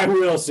 I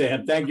will,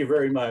 Sam. Thank you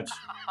very much.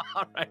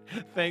 All right.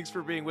 Thanks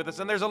for being with us.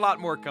 And there's a lot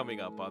more coming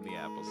up on the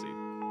Appleseed.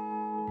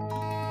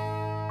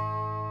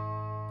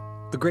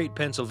 The great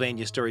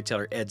Pennsylvania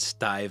storyteller Ed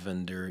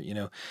Stivender. You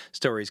know,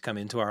 stories come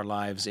into our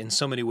lives in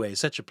so many ways.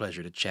 Such a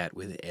pleasure to chat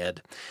with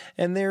Ed.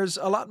 And there's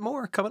a lot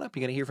more coming up.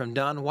 You're going to hear from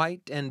Don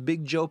White and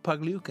Big Joe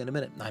Pagliuca in a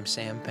minute. I'm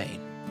Sam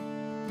Payne.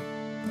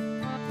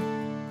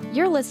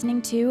 You're listening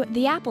to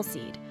The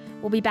Appleseed.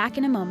 We'll be back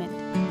in a moment.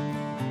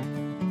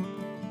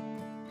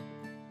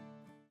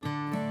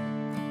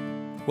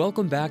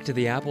 Welcome back to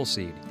The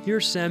Appleseed.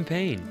 Here's Sam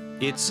Payne.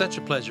 It's such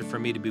a pleasure for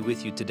me to be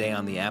with you today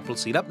on the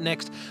Appleseed. Up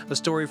next, a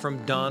story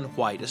from Don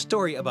White, a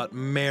story about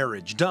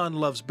marriage. Don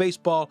loves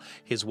baseball.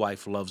 His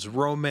wife loves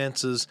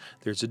romances.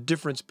 There's a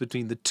difference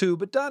between the two,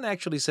 but Don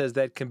actually says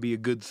that can be a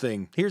good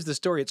thing. Here's the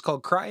story. It's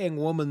called Crying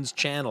Woman's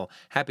Channel.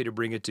 Happy to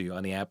bring it to you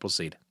on the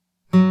Appleseed.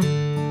 I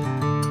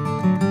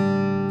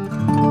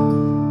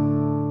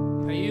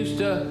used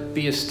to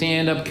be a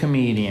stand-up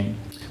comedian,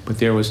 but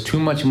there was too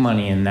much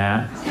money in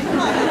that.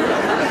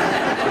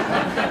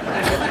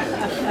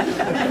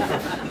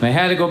 And I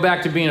had to go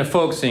back to being a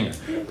folk singer.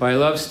 But I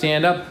love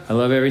stand-up. I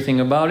love everything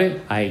about it.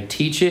 I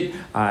teach it.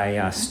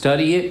 I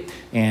study it.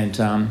 And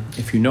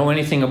if you know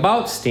anything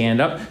about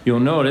stand-up, you'll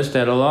notice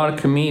that a lot of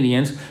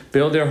comedians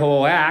build their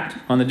whole act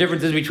on the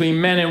differences between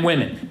men and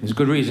women. There's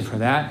good reason for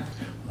that.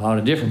 A lot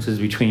of differences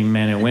between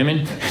men and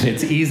women, and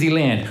it's easy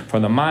land for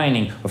the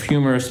mining of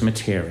humorous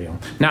material.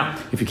 Now,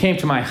 if you came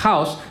to my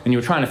house and you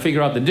were trying to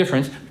figure out the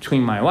difference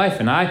between my wife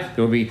and I,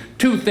 there would be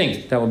two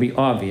things that would be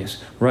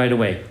obvious right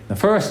away. The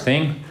first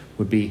thing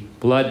would be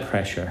blood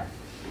pressure.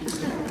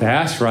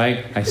 That's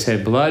right, I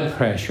said blood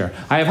pressure.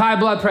 I have high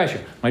blood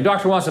pressure. My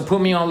doctor wants to put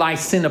me on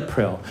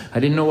lisinopril. I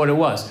didn't know what it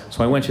was,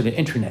 so I went to the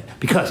internet,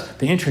 because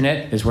the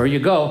internet is where you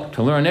go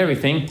to learn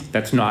everything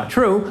that's not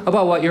true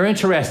about what you're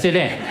interested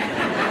in.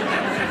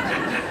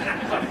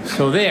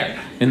 So there,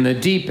 in the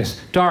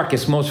deepest,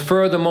 darkest, most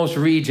furthermost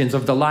regions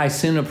of the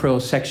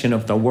lisinopril section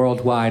of the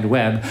World Wide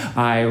Web,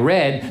 I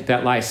read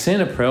that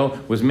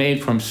lisinopril was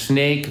made from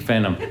snake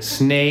venom.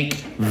 Snake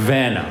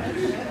venom.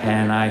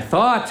 And I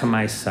thought to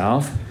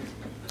myself,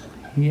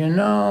 you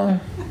know,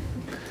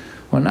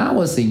 when I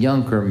was a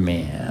younger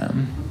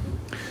man,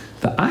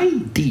 the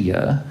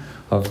idea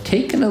of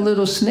taking a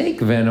little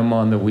snake venom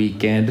on the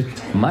weekend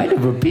might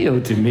have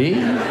appealed to me.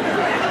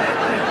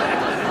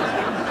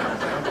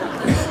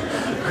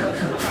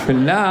 But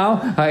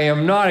now, I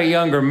am not a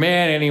younger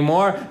man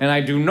anymore, and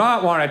I do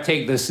not want to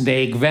take the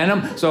snake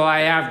venom, so I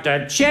have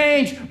to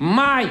change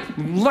my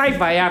life.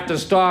 I have to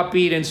stop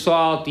eating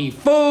salty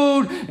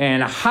food,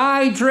 and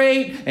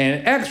hydrate,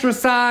 and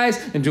exercise,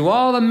 and do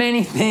all the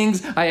many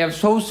things I have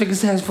so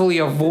successfully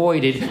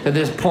avoided to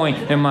this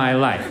point in my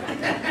life.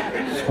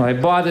 So I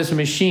bought this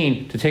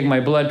machine to take my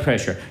blood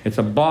pressure. It's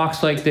a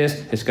box like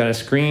this. It's got a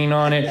screen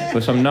on it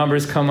with some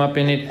numbers come up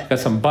in it. It's got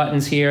some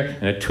buttons here,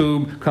 and a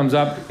tube comes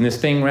up, and this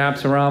thing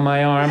wraps around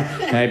my arm,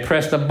 and I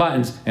press the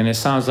buttons, and it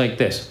sounds like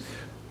this.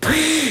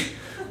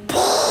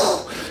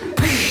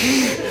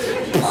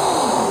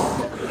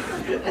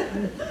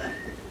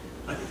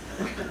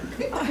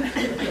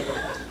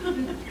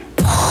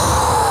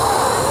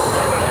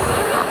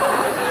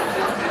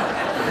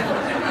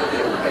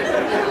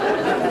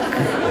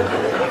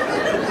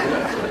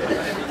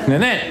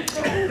 And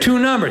then, two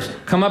numbers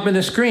come up in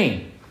the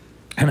screen.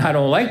 And I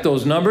don't like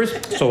those numbers,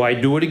 so I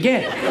do it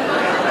again.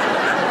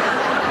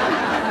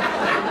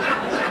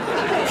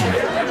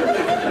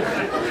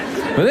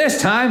 But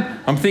this time,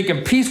 I'm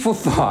thinking peaceful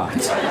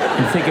thoughts.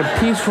 I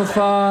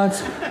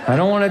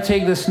don't want to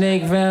take the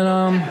snake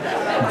venom.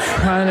 I'm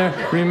trying to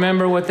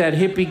remember what that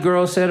hippie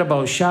girl said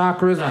about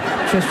chakras.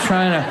 I'm just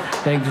trying to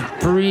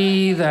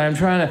breathe. I'm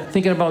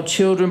thinking about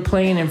children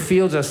playing in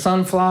fields of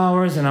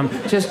sunflowers, and I'm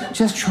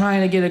just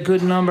trying to get a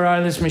good number out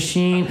of this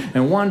machine.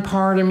 And one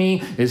part of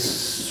me is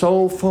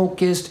so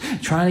focused,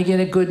 trying to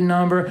get a good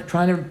number,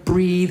 trying to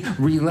breathe,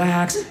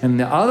 relax, and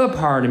the other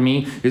part of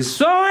me is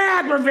so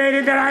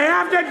aggravated that I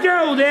have to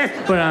do this.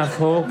 But I'm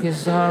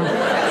focused on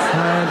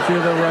trying to do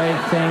the right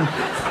thing,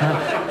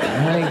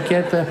 trying to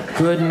get the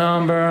good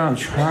number. I'm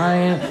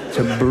trying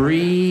to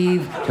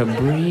breathe,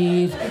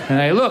 and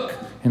I look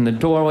in the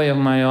doorway of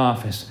my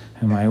office,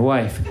 and my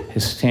wife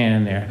is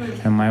standing there,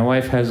 and my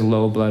wife has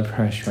low blood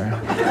pressure.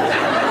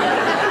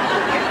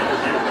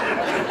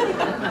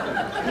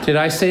 Did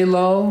I say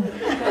low?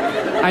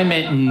 I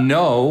meant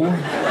no.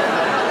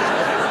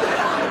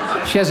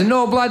 She has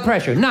no blood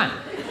pressure, none.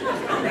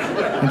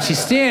 And she's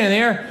standing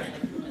there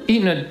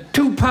eating a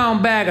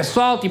 2-pound bag of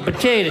salty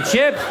potato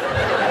chips,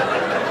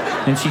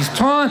 and she's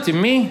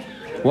taunting me.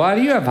 Why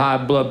do you have high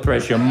blood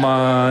pressure?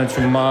 Munch,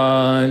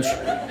 munch,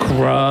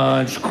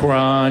 crunch,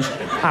 crunch.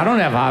 I don't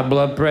have high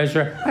blood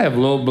pressure. I have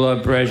low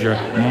blood pressure.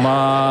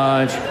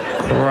 Munch,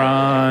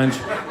 crunch.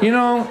 You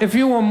know, if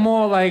you were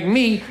more like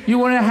me, you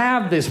wouldn't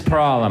have this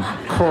problem.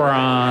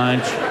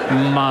 Crunch,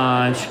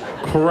 munch,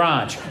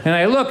 crunch. And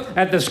I look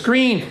at the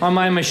screen on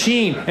my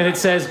machine, and it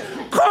says,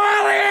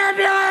 "Call the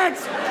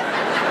ambulance!"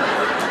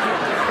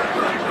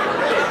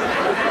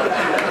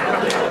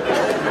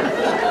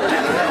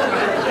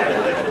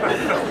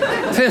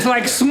 There's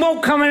like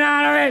smoke coming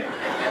out of it.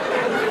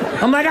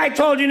 I'm like, I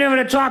told you never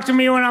to talk to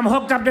me when I'm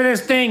hooked up to this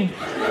thing.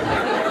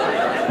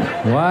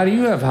 Why do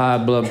you have high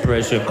blood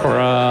pressure?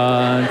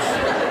 Crunch,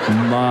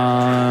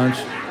 munch.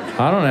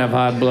 I don't have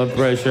high blood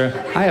pressure.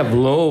 I have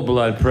low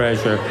blood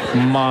pressure.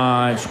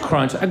 Munch,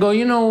 crunch. I go,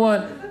 you know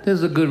what?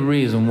 There's a good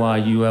reason why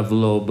you have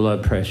low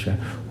blood pressure.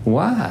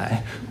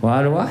 Why?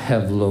 Why do I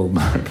have low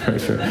blood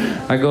pressure?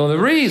 I go, the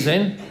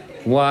reason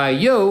why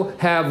you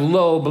have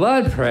low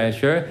blood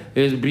pressure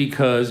is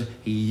because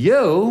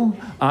you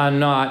are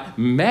not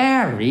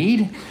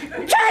married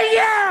to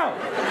you!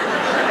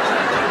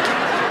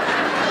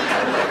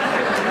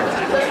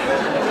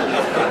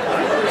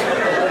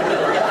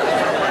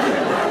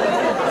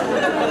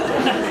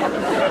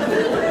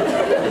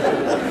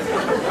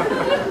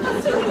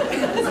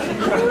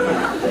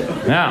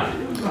 Now,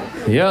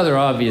 the other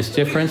obvious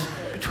difference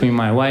between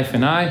my wife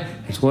and I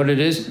is what it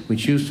is we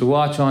choose to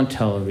watch on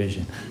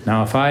television.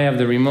 Now, if I have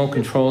the remote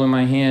control in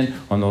my hand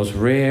on those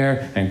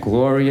rare and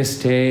glorious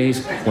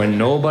days when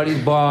nobody's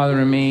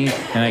bothering me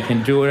and I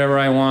can do whatever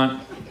I want,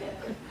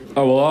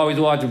 I will always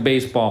watch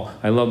baseball.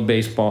 I love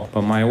baseball,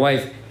 but my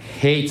wife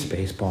hates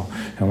baseball.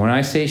 And when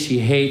I say she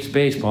hates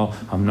baseball,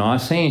 I'm not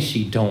saying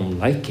she don't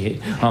like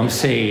it. I'm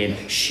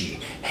saying she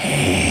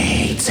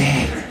hates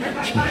it.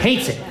 She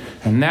hates it.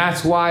 And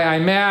that's why I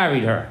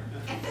married her.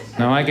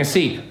 Now, I can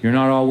see you're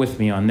not all with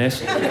me on this.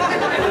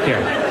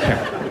 Here,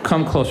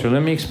 come closer.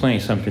 Let me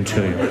explain something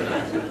to you.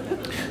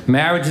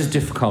 Marriage is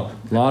difficult.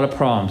 A lot of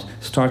problems.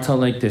 Starts out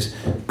like this.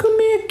 Come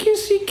here,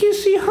 kissy,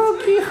 kissy,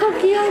 huggy,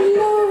 huggy, I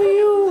love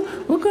you.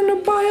 We're gonna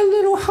buy a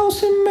little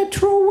house in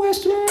Metro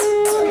West.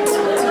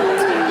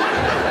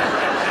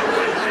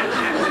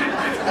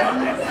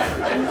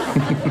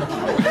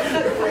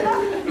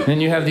 Then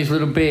you have these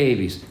little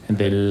babies, and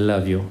they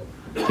love you.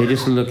 They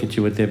just look at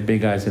you with their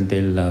big eyes and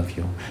they love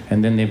you.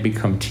 And then they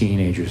become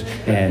teenagers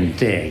and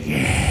they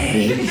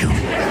hate you.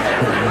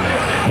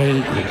 Hate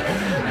you.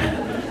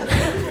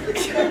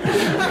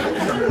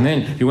 And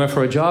then you went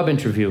for a job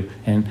interview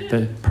and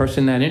the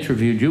person that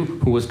interviewed you,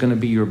 who was going to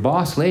be your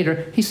boss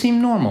later, he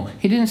seemed normal.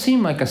 He didn't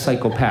seem like a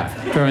psychopath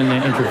during the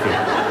interview.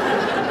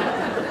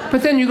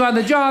 But then you got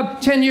the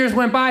job, 10 years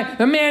went by,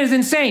 the man is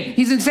insane.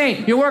 He's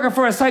insane. You're working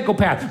for a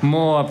psychopath.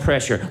 More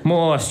pressure,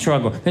 more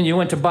struggle. Then you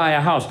went to buy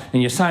a house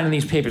and you're signing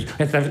these papers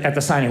at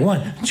the signing.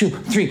 1, 2,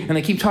 3, and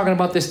they keep talking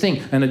about this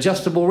thing, an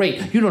adjustable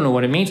rate. You don't know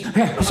what it means. Like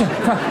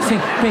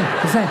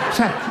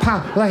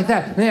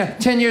that. Yeah,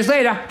 10 years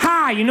later,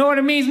 you know what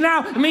it means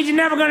now? It means you're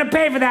never gonna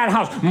pay for that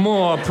house.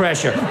 More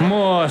pressure,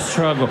 more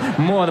struggle,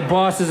 more the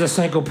boss is a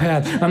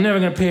psychopath. I'm never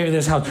gonna pay for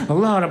this house. A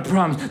lot of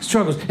problems,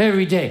 struggles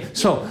every day.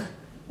 So,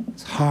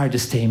 it's hard to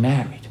stay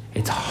married.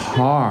 It's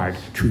hard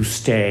to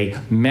stay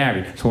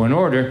married. So in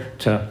order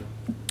to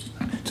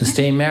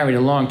stay married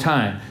a long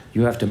time,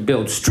 you have to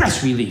build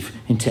stress relief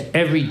into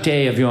every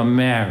day of your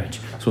marriage.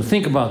 So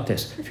think about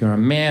this. If you're a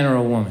man or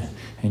a woman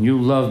and you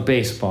love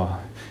baseball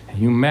and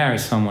you marry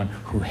someone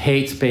who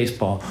hates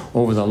baseball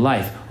over the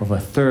life of a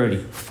 30,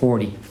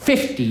 40,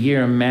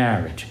 50-year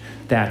marriage,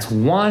 that's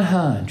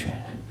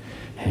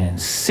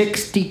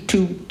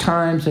 162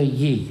 times a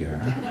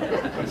year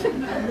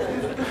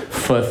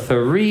for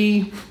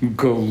 3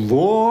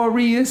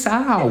 glorious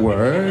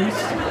hours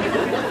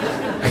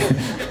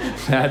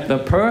that the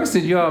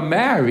person you're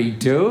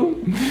married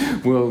to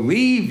will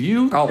leave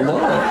you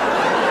alone.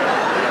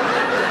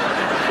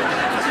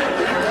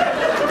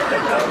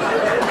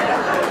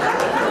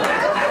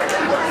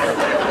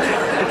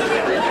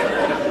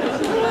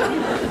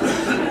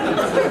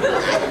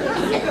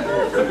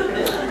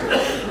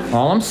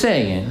 All I'm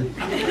saying,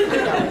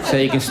 so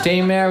you can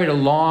stay married a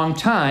long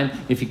time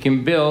if you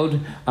can build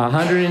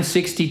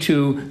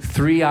 162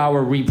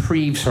 3-hour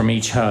reprieves from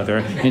each other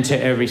into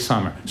every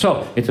summer.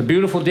 So it's a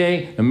beautiful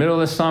day, the middle of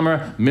the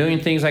summer, a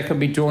million things I could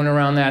be doing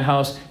around that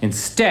house.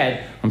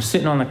 Instead, I'm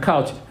sitting on the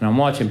couch and I'm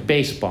watching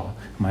baseball.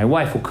 My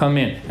wife will come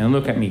in and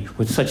look at me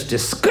with such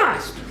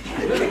disgust.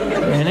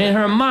 And in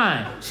her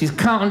mind, she's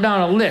counting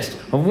down a list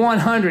of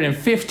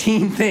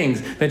 115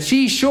 things that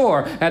she's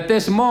sure at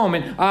this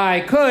moment I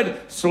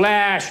could/should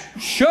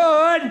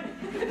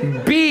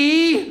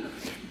be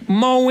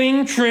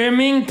mowing,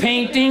 trimming,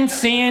 painting,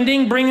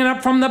 sanding, bringing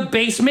up from the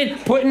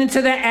basement, putting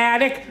into the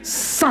attic,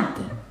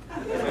 something.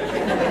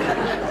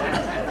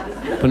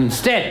 But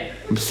instead,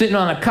 I'm sitting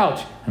on the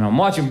couch and I'm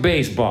watching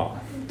baseball.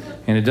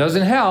 And it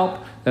doesn't help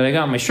that I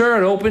got my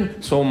shirt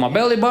open so my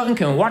belly button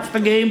can watch the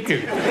game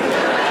too.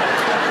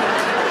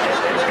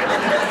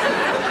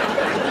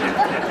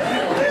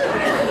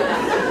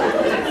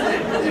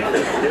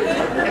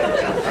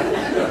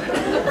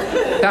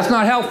 That's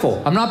not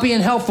helpful. I'm not being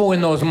helpful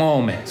in those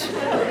moments.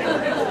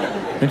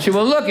 And she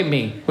will look at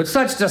me with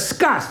such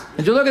disgust.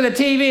 And she'll look at the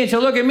TV, and she'll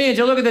look at me, and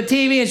she'll look at the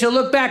TV, and she'll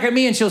look back at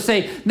me, and she'll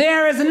say,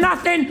 "There is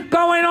nothing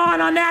going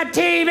on that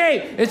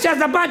TV. It's just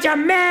a bunch of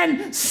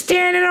men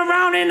standing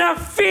around in the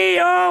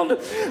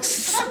field,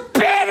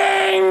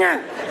 spitting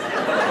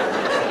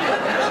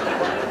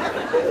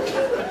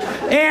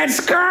and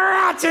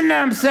scratching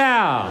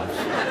themselves."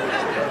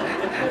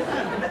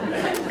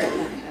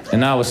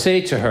 And I will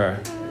say to her,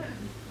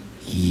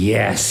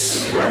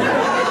 "Yes."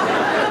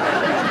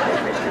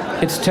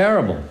 It's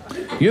terrible.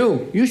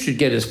 You should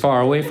get as far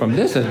away from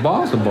this as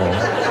possible.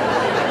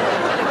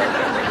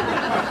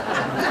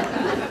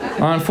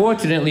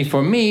 Unfortunately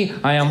for me,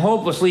 I am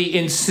hopelessly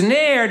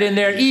ensnared in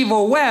their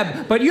evil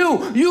web, but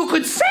you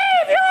could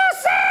save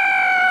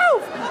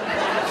yourself!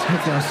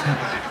 Save yourself.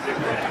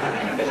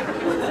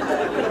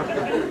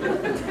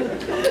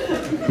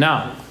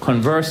 Now,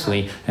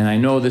 conversely, and I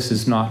know this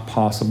is not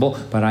possible,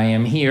 but I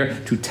am here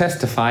to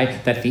testify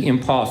that the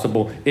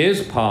impossible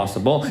is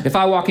possible. If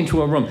I walk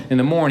into a room in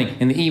the morning,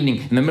 in the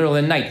evening, in the middle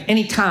of the night,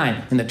 any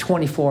time in the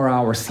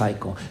 24-hour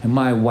cycle, and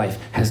my wife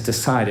has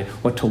decided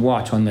what to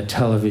watch on the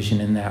television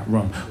in that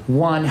room,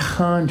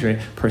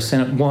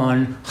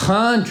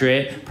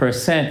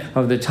 100%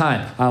 of the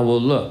time I will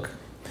look,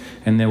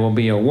 and there will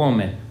be a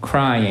woman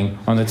crying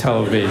on the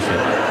television.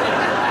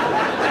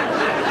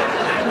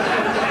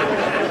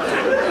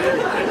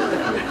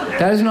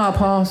 That is not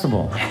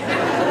possible.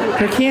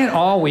 There can't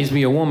always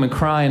be a woman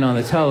crying on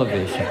the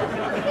television.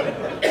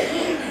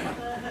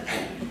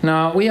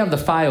 Now, we have the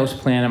FiOS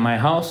plan at my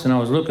house, and I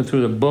was looking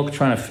through the book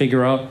trying to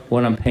figure out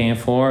what I'm paying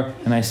for,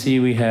 and I see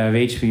we have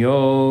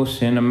HBO,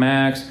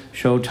 Cinemax,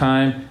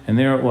 Showtime, and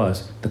there it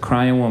was, the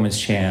Crying Woman's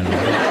channel.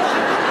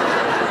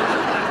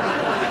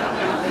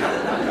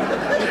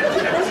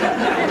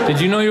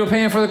 Did you know you were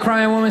paying for the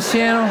Crying Woman's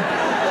channel?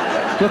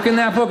 Look in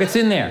that book, it's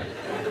in there.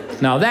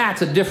 Now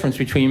that's a difference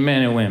between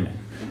men and women.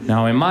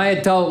 Now in my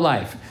adult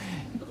life,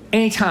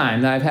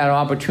 anytime that I've had an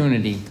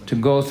opportunity to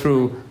go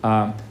through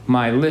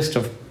my list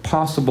of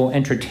possible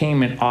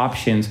entertainment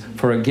options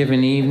for a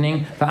given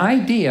evening, the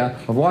idea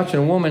of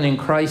watching a woman in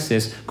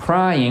crisis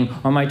crying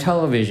on my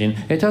television,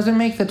 it doesn't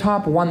make the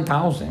top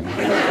 1,000.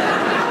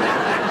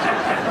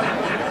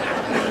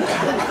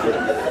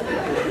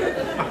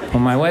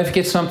 When my wife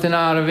gets something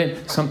out of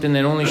it, something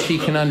that only she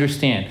can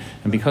understand,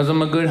 and because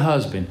I'm a good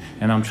husband,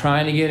 and I'm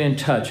trying to get in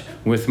touch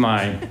with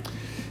my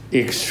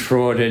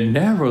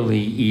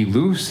extraordinarily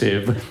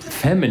elusive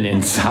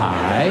feminine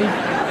side,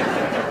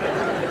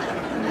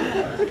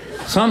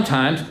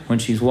 sometimes when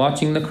she's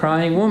watching the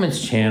Crying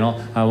Woman's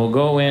channel, I will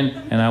go in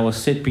and I will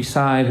sit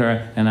beside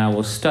her and I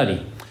will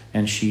study.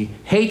 And she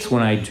hates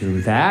when I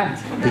do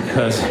that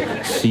because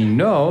she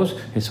knows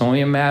it's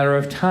only a matter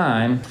of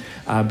time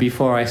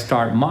before I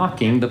start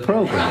mocking the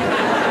program.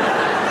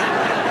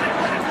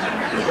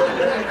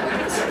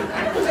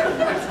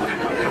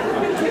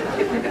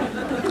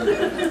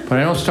 But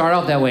I don't start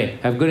out that way.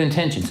 I have good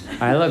intentions.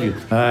 I love you.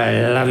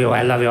 I love you.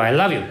 I love you. I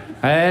love you.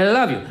 I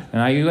love you.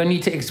 And you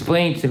need to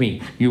explain to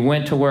me. You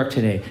went to work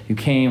today. You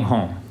came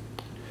home.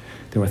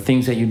 There were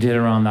things that you did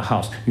around the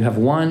house. You have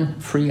 1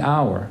 free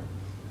hour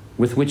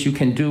with which you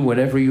can do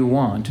whatever you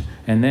want,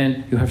 and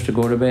then you have to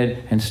go to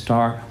bed and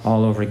start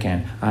all over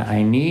again.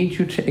 I need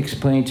you to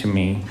explain to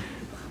me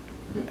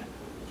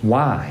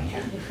why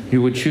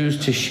you would choose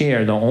to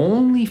share the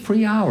only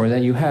free hour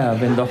that you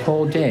have in the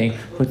whole day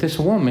with this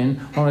woman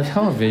on a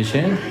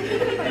television.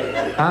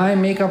 Eye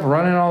makeup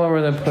running all over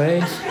the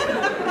place.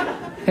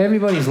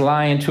 Everybody's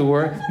lying to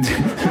her.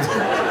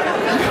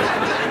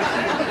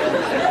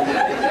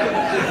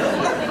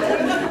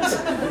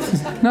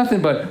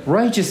 Nothing but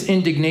righteous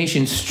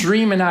indignation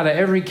streaming out of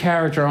every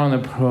character on the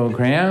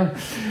program.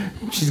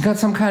 She's got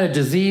some kind of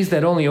disease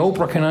that only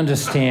Oprah can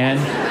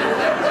understand.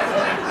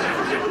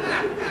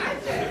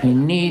 I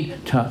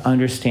need to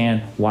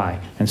understand why.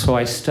 And so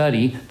I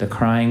study the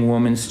Crying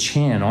Woman's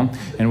channel,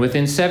 and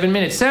within 7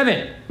 minutes,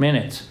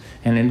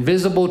 an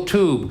invisible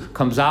tube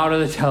comes out of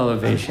the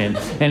television,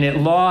 and it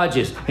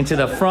lodges into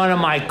the front of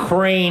my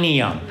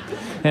cranium.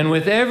 And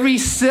with every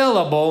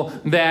syllable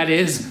that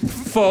is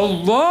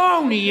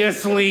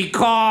feloniously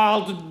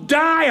called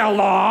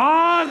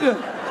dialogue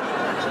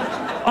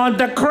on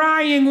the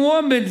Crying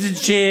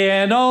Woman's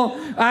channel,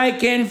 I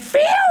can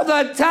feel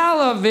the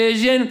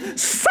television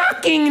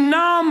sucking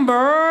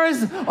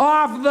numbers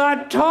off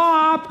the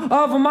top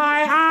of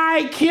my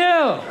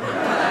IQ.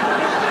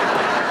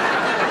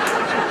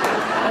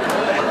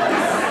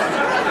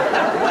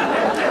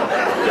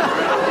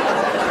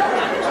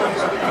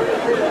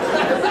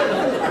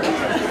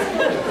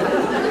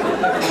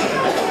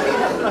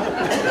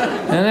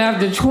 And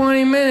after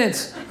 20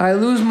 minutes, I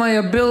lose my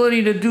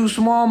ability to do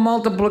small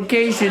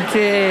multiplication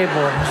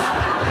tables.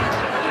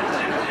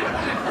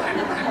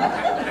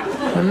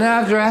 And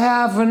after a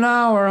half an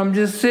hour, I'm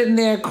just sitting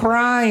there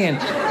crying.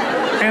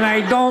 And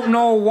I don't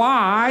know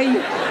why.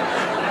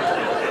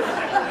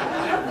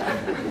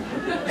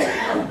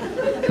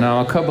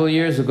 Now, a couple of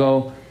years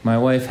ago, my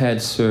wife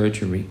had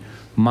surgery.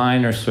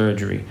 Minor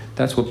surgery.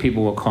 That's what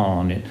people were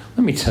calling it.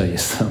 Let me tell you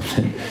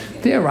something.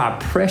 There are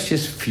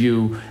precious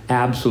few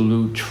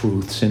absolute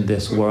truths in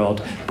this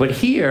world, but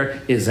here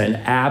is an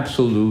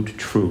absolute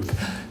truth.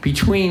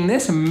 Between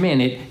this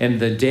minute and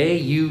the day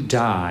you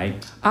die,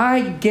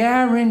 I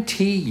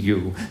guarantee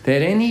you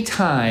that any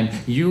time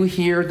you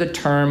hear the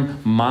term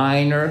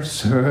minor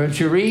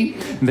surgery,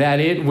 that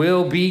it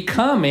will be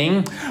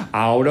coming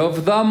out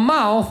of the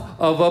mouth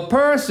of a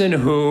person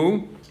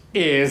who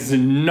is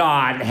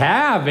not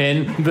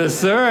having the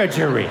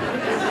surgery.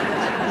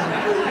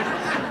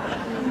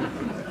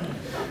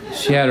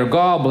 She had her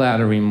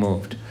gallbladder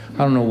removed. I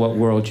don't know what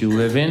world you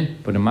live in,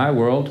 but in my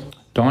world,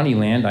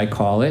 Donnyland, I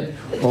call it,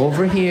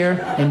 over here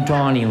in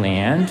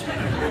Donnyland,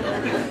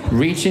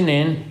 reaching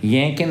in,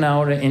 yanking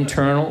out an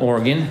internal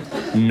organ,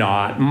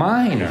 not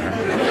minor.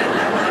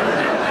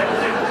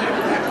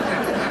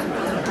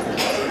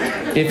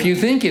 If you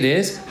think it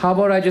is, how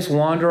about I just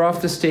wander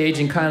off the stage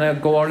and kind of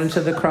go out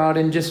into the crowd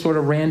and just sort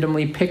of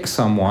randomly pick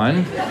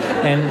someone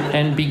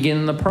and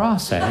begin the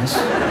process?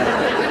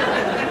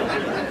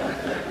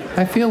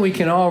 I feel we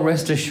can all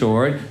rest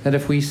assured that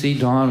if we see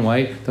Dawn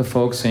White, the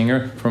folk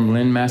singer from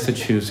Lynn,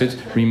 Massachusetts,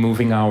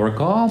 removing our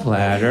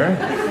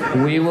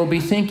gallbladder, we will be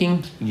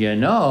thinking, you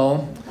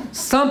know,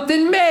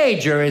 something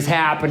major is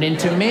happening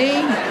to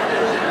me.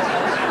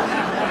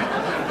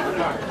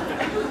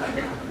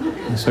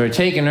 So we're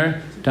taking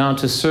her down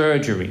to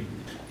surgery,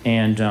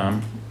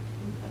 and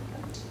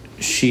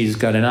she's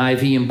got an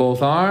IV in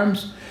both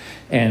arms,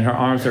 and her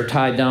arms are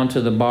tied down to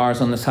the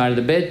bars on the side of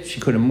the bed. She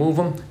couldn't move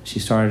them. She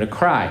started to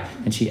cry,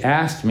 and she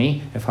asked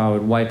me if I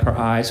would wipe her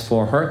eyes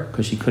for her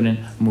because she couldn't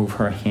move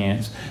her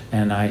hands.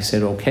 And I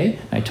said, okay.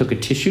 I took a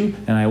tissue,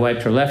 and I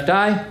wiped her left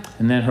eye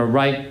and then her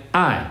right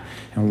eye.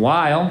 And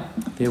while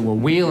they were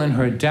wheeling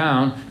her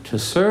down to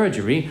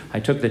surgery, I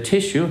took the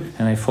tissue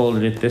and I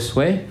folded it this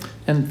way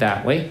and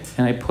that way,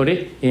 and I put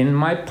it in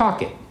my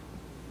pocket.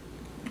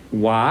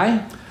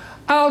 Why?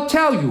 I'll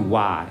tell you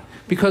why.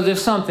 Because if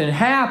something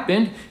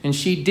happened and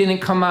she didn't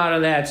come out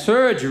of that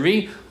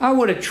surgery, I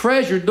would have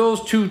treasured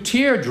those 2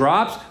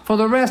 teardrops for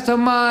the rest of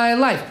my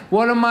life.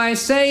 What am I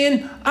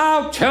saying?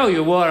 I'll tell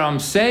you what I'm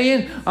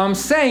saying. I'm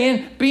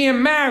saying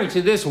being married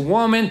to this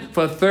woman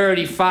for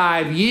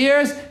 35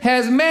 years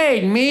has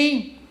made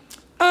me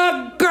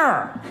a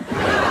girl.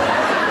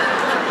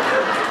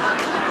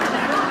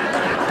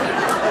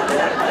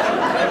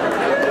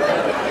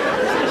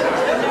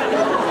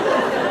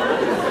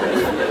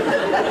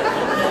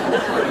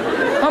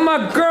 I'm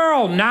a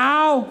girl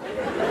now.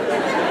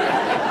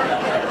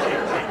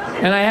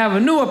 And I have a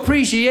new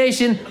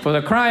appreciation for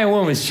the crying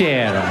woman's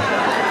shadow.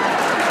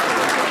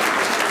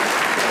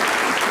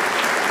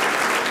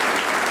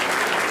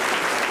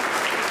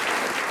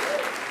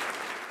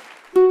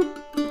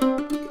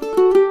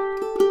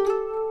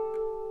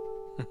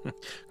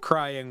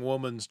 Crying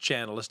Woman's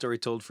Channel, a story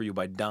told for you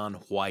by Don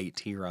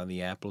White here on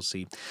the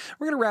Appleseed.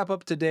 We're going to wrap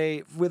up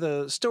today with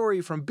a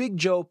story from Big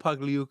Joe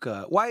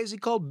Pagliuca. Why is he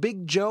called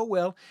Big Joe?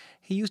 Well,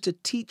 he used to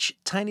teach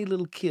tiny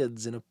little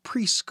kids in a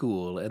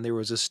preschool, and there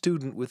was a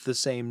student with the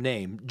same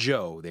name,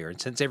 Joe, there. And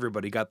since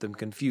everybody got them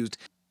confused,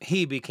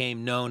 he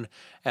became known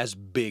as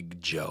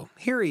Big Joe.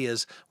 Here he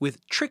is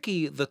with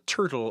Tricky the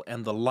Turtle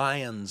and the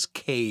Lion's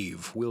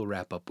Cave. We'll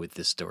wrap up with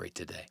this story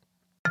today.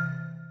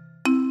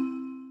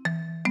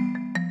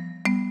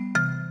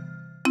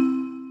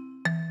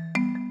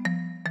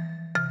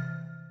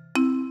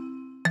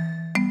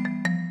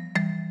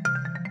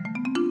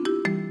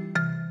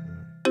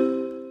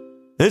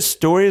 This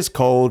story is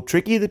called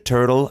Tricky the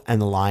Turtle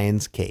and the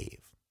Lion's Cave.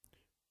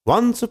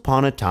 Once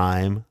upon a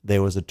time,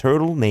 there was a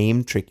turtle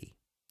named Tricky,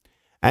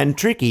 and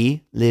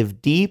Tricky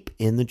lived deep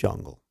in the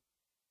jungle.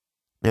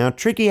 Now,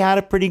 Tricky had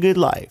a pretty good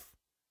life,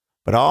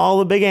 but all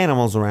the big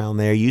animals around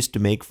there used to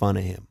make fun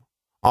of him.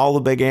 All the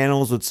big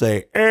animals would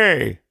say,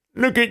 "Hey,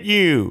 look at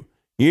you.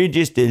 You're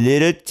just a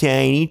little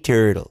tiny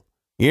turtle.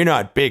 You're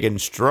not big and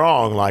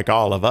strong like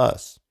all of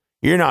us.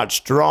 You're not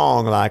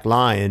strong like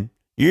lion.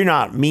 You're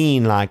not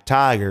mean like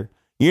tiger.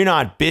 You're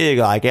not big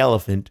like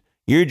elephant.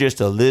 You're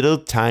just a little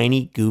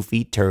tiny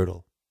goofy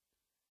turtle."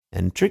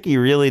 And Tricky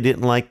really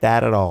didn't like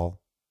that at all.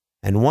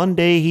 And one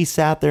day he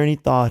sat there and he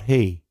thought,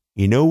 hey,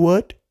 you know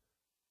what?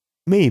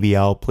 Maybe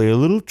I'll play a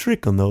little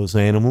trick on those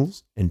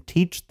animals and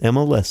teach them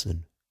a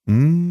lesson.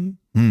 And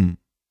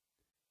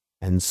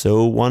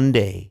so one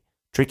day,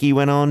 Tricky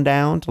went on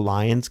down to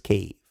Lion's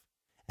Cave.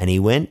 And he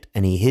went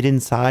and he hid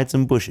inside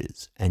some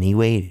bushes and he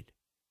waited.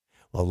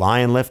 Well,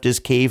 Lion left his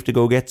cave to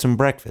go get some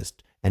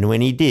breakfast. And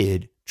when he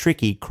did,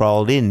 Tricky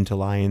crawled into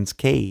Lion's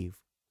Cave.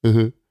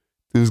 This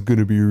is going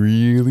to be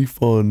really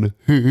fun.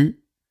 And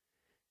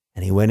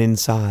he went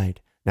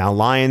inside. Now,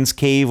 Lion's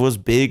Cave was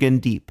big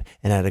and deep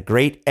and had a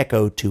great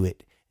echo to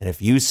it. And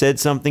if you said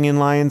something in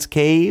Lion's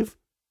Cave,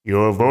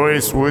 your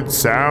voice would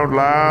sound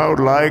loud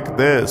like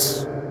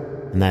this.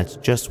 And that's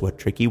just what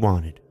Tricky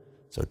wanted.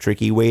 So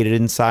Tricky waited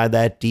inside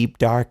that deep,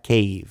 dark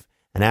cave.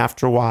 And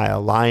after a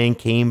while, Lion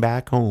came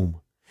back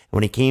home. And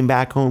when he came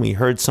back home, he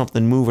heard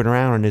something moving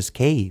around in his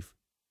cave.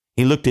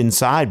 He looked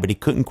inside, but he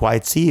couldn't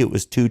quite see. It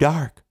was too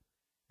dark.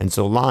 And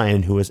so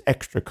Lion, who was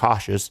extra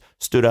cautious,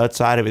 stood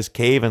outside of his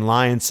cave, and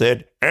Lion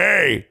said,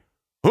 "Hey,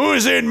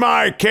 who's in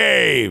my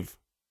cave?"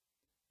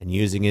 And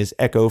using his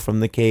echo from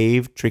the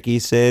cave, Tricky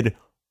said,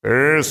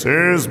 "This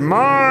is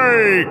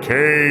my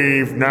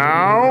cave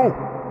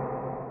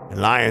now."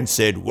 And Lion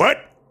said, "What?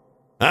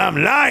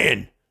 I'm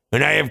Lion,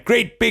 and I have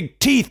great big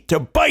teeth to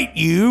bite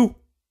you."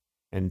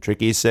 And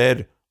Tricky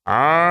said,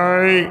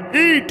 "I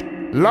eat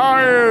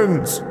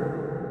lions."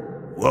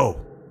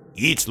 "Whoa,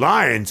 he eats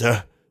lions,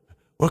 huh?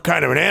 What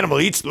kind of an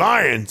animal eats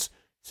lions?"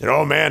 He said,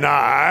 "Oh man,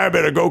 I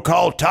better go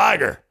call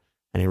Tiger."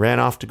 And he ran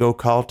off to go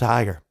call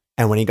Tiger.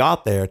 And when he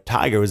got there,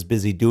 Tiger was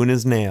busy doing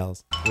his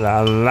nails.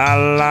 La la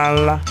la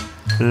la,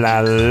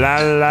 la la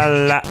la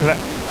la la.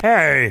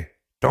 "Hey,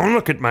 don't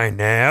look at my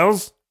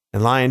nails."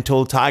 And Lion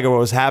told Tiger what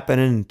was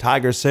happening, and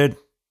Tiger said,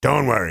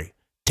 "Don't worry,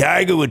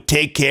 Tiger would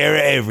take care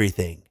of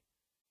everything."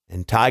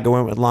 And Tiger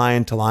went with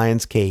Lion to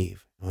Lion's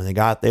cave. And when they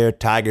got there,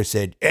 Tiger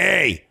said,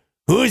 "Hey,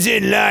 who's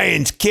in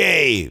Lion's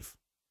cave?"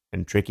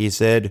 And Tricky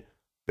said,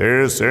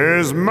 "This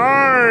is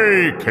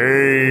my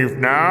cave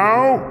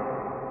now."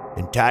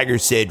 And Tiger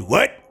said,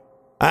 "What?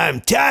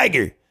 I'm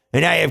Tiger,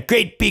 and I have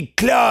great big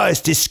claws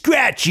to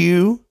scratch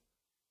you."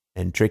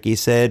 And Tricky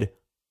said,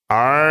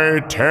 "I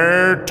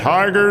tear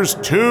tigers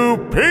to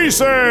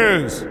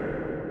pieces."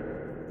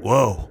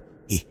 "Whoa,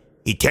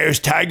 he tears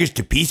tigers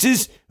to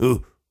pieces?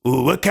 Ooh,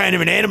 what kind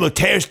of an animal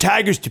tears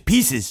tigers to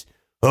pieces?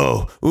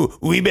 Oh,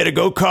 we better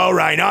go call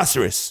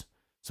Rhinoceros."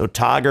 So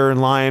Tiger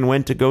and Lion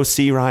went to go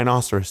see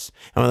Rhinoceros.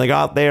 And when they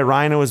got there,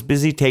 Rhino was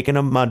busy taking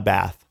a mud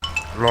bath.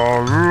 "La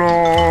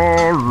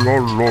la la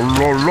la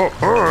la la,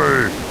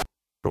 hey,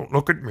 don't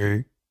look at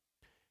me."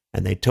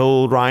 And they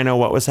told Rhino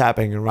what was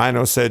happening, and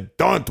Rhino said,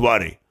 "Don't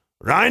worry,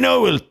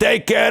 Rhino will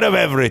take care of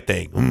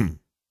everything."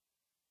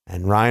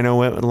 And Rhino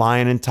went with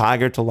Lion and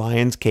Tiger to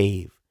Lion's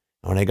cave.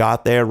 And when they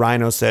got there,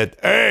 Rhino said,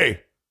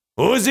 "Hey,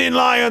 who's in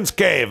Lion's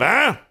cave,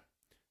 huh?"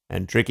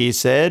 And Tricky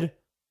said,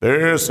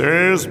 "This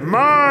is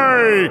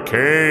my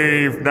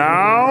cave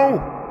now."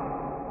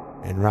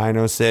 And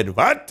Rhino said,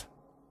 "What?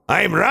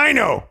 I'm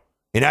Rhino,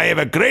 and I have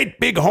a great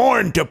big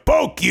horn to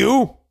poke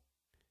you."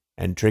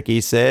 And Tricky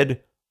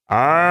said,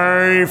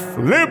 "I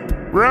flip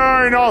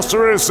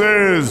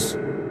rhinoceroses."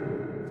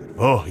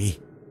 "Oh, he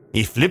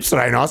flips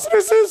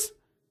rhinoceroses?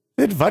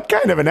 Then what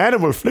kind of an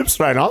animal flips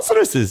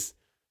rhinoceroses?"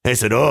 They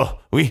said, "Oh,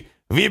 we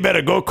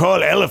better go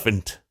call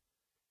Elephant."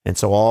 And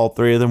so all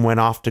three of them went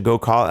off to go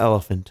call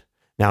Elephant.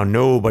 Now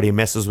nobody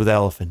messes with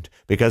Elephant,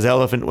 because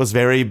Elephant was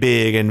very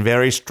big and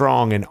very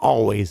strong and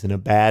always in a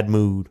bad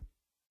mood.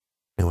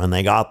 And when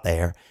they got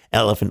there,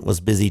 Elephant was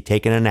busy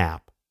taking a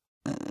nap.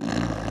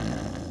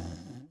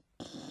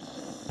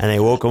 And they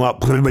woke him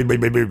up.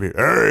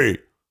 "Hey,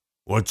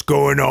 what's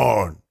going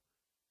on?"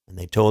 And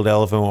they told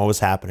Elephant what was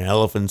happening.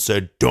 Elephant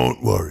said,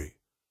 "Don't worry.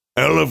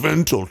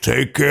 Elephant will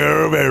take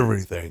care of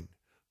everything,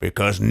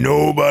 because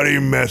nobody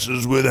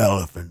messes with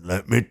Elephant,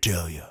 let me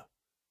tell you."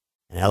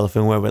 And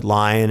Elephant went with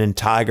Lion and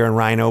Tiger and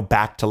Rhino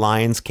back to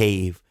Lion's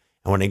cave.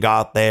 And when he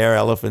got there,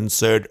 Elephant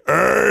said,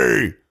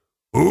 "Hey,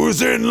 who's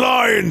in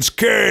Lion's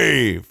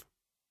cave?"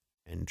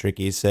 And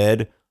Tricky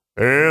said,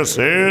 "This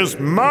is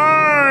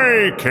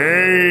my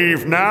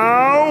cave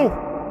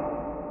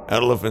now."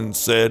 Elephant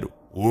said,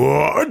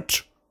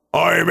 "What?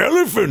 I'm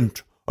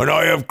Elephant, and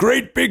I have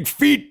great big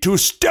feet to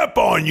step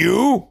on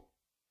you."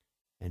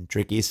 And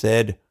Tricky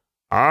said,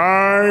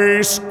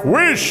 "I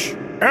squish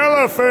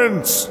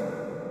elephants."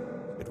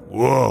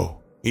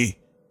 "Whoa, he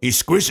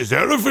squishes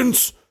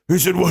elephants?" He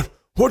said,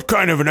 What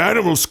kind of an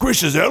animal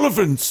squishes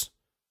elephants?"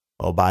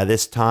 Well, by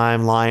this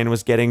time, Lion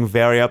was getting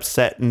very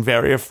upset and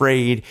very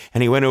afraid,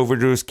 and he went over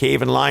to his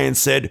cave, and Lion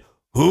said,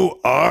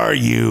 "Who are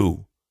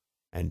you?"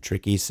 And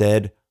Tricky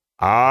said,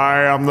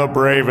 "I am the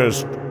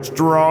bravest,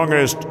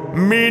 strongest,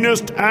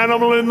 meanest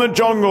animal in the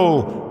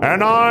jungle,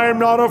 and I'm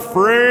not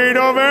afraid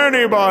of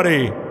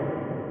anybody."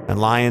 And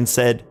Lion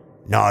said,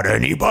 "Not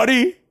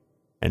anybody?"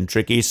 And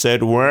Tricky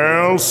said,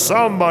 "Well,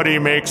 somebody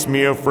makes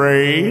me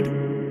afraid."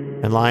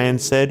 And Lion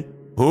said,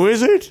 "Who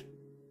is it?"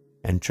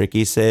 And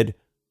Tricky said,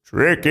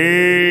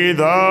 "Tricky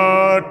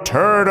the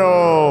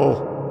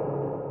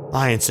Turtle."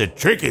 Lion said,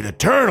 "Tricky the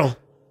Turtle?"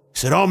 He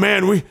said, "Oh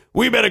man,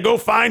 we better go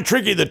find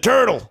Tricky the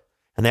Turtle."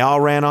 And they all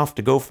ran off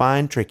to go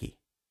find Tricky.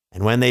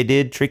 And when they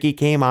did, Tricky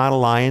came out of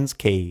Lion's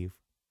cave.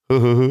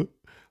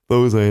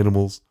 Those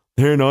animals,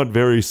 they're not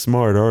very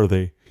smart, are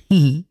they?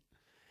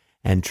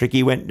 And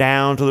Tricky went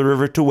down to the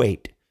river to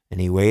wait. And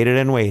he waited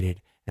and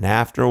waited. And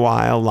after a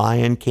while,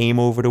 Lion came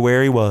over to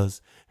where he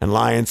was. And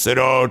Lion said,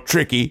 "Oh,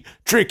 Tricky,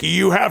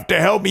 you have to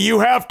help me, you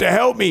have to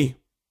help me."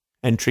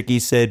 And Tricky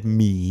said,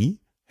 "Me?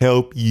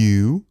 Help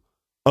you?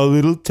 A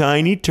little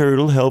tiny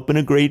turtle helping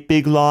a great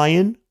big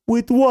lion?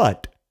 With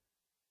what?"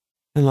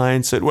 And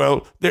Lion said,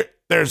 "Well,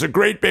 there's a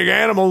great big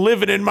animal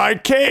living in my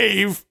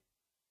cave."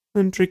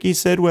 And Tricky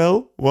said,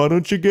 "Well, why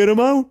don't you get him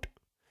out?"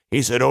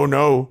 He said, "Oh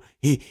no,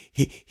 he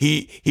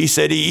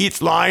said he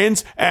eats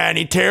lions, and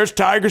he tears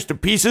tigers to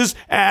pieces,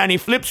 and he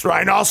flips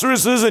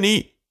rhinoceroses, and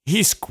he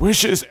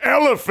squishes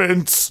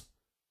elephants."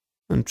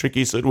 And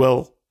Tricky said,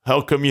 "Well, how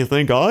come you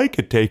think I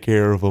could take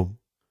care of him?"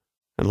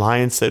 And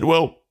Lion said,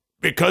 "Well,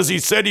 because he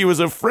said he was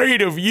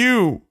afraid of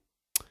you."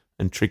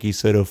 And Tricky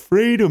said,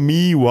 "Afraid of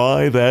me?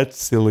 Why, that's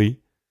silly."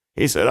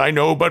 He said, "I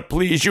know, but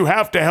please, you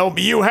have to help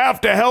me. You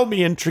have to help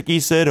me." And Tricky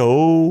said,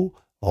 "Oh,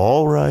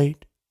 all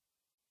right."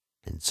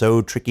 And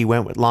so Tricky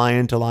went with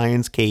Lion to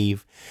Lion's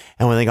cave.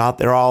 And when they got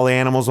there, all the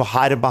animals were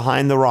hiding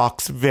behind the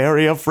rocks,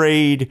 very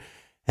afraid.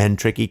 And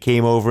Tricky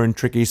came over and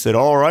Tricky said,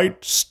 "All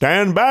right,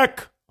 stand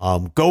back.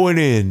 I'm going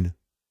in."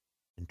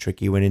 And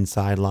Tricky went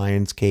inside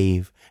Lion's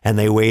cave. And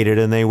they waited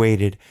and they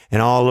waited.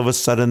 And all of a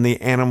sudden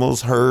the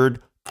animals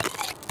heard.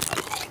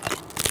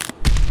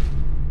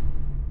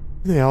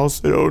 They all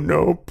said, "Oh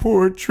no,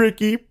 poor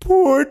Tricky,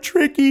 poor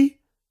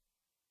Tricky."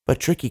 But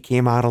Tricky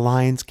came out of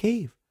Lion's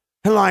cave.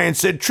 And Lion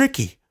said,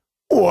 "Tricky,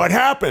 what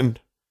happened?"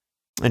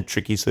 And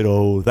Tricky said,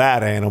 "Oh,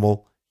 that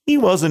animal. He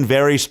wasn't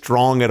very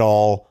strong at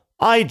all.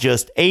 I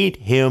just ate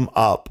him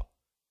up."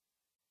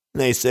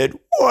 And they said,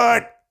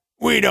 "What?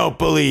 We don't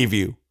believe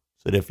you."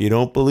 Said, "If you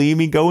don't believe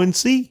me, go and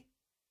see."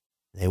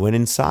 They went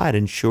inside,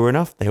 and sure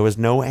enough, there was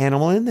no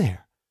animal in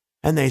there.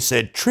 And they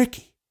said,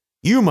 "Tricky,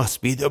 you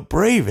must be the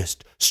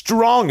bravest,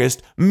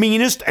 strongest,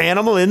 meanest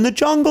animal in the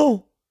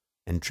jungle."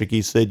 And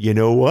Tricky said, "You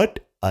know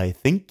what? I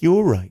think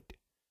you're right."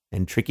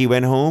 And Tricky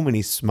went home and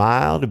he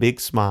smiled a big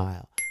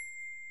smile.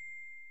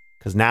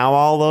 Because now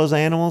all those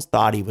animals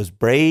thought he was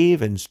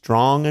brave and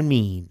strong and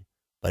mean.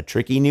 But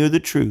Tricky knew the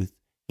truth.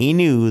 He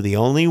knew the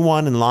only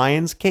one in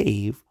Lion's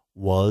cave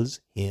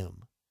was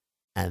him.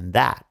 And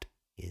that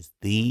is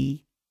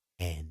the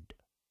end.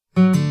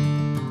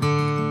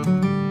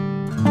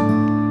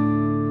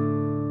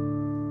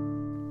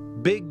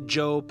 Big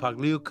Joe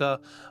Pagliuca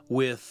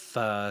with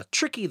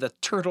Tricky the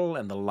Turtle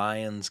and the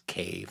Lion's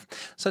Cave.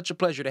 Such a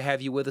pleasure to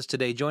have you with us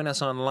today. Join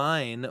us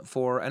online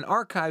for an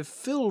archive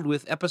filled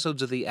with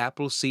episodes of The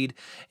Appleseed,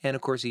 and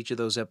of course each of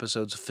those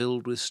episodes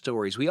filled with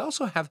stories. We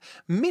also have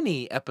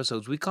mini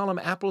episodes. We call them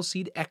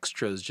Appleseed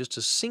Extras, just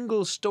a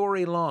single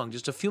story long,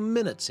 just a few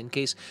minutes in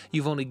case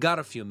you've only got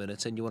a few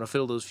minutes and you want to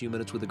fill those few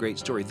minutes with a great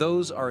story.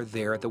 Those are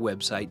there at the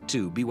website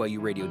too,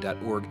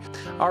 byuradio.org.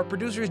 Our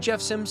producer is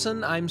Jeff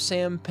Simpson. I'm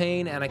Sam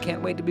Payne, and I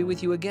can't wait to be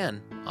with you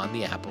again on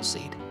The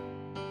Appleseed.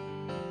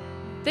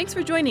 Thanks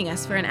for joining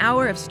us for an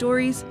hour of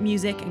stories,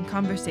 music, and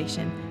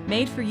conversation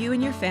made for you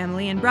and your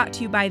family and brought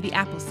to you by The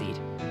Appleseed.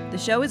 The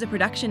show is a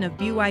production of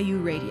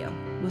BYU Radio.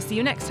 We'll see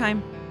you next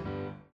time.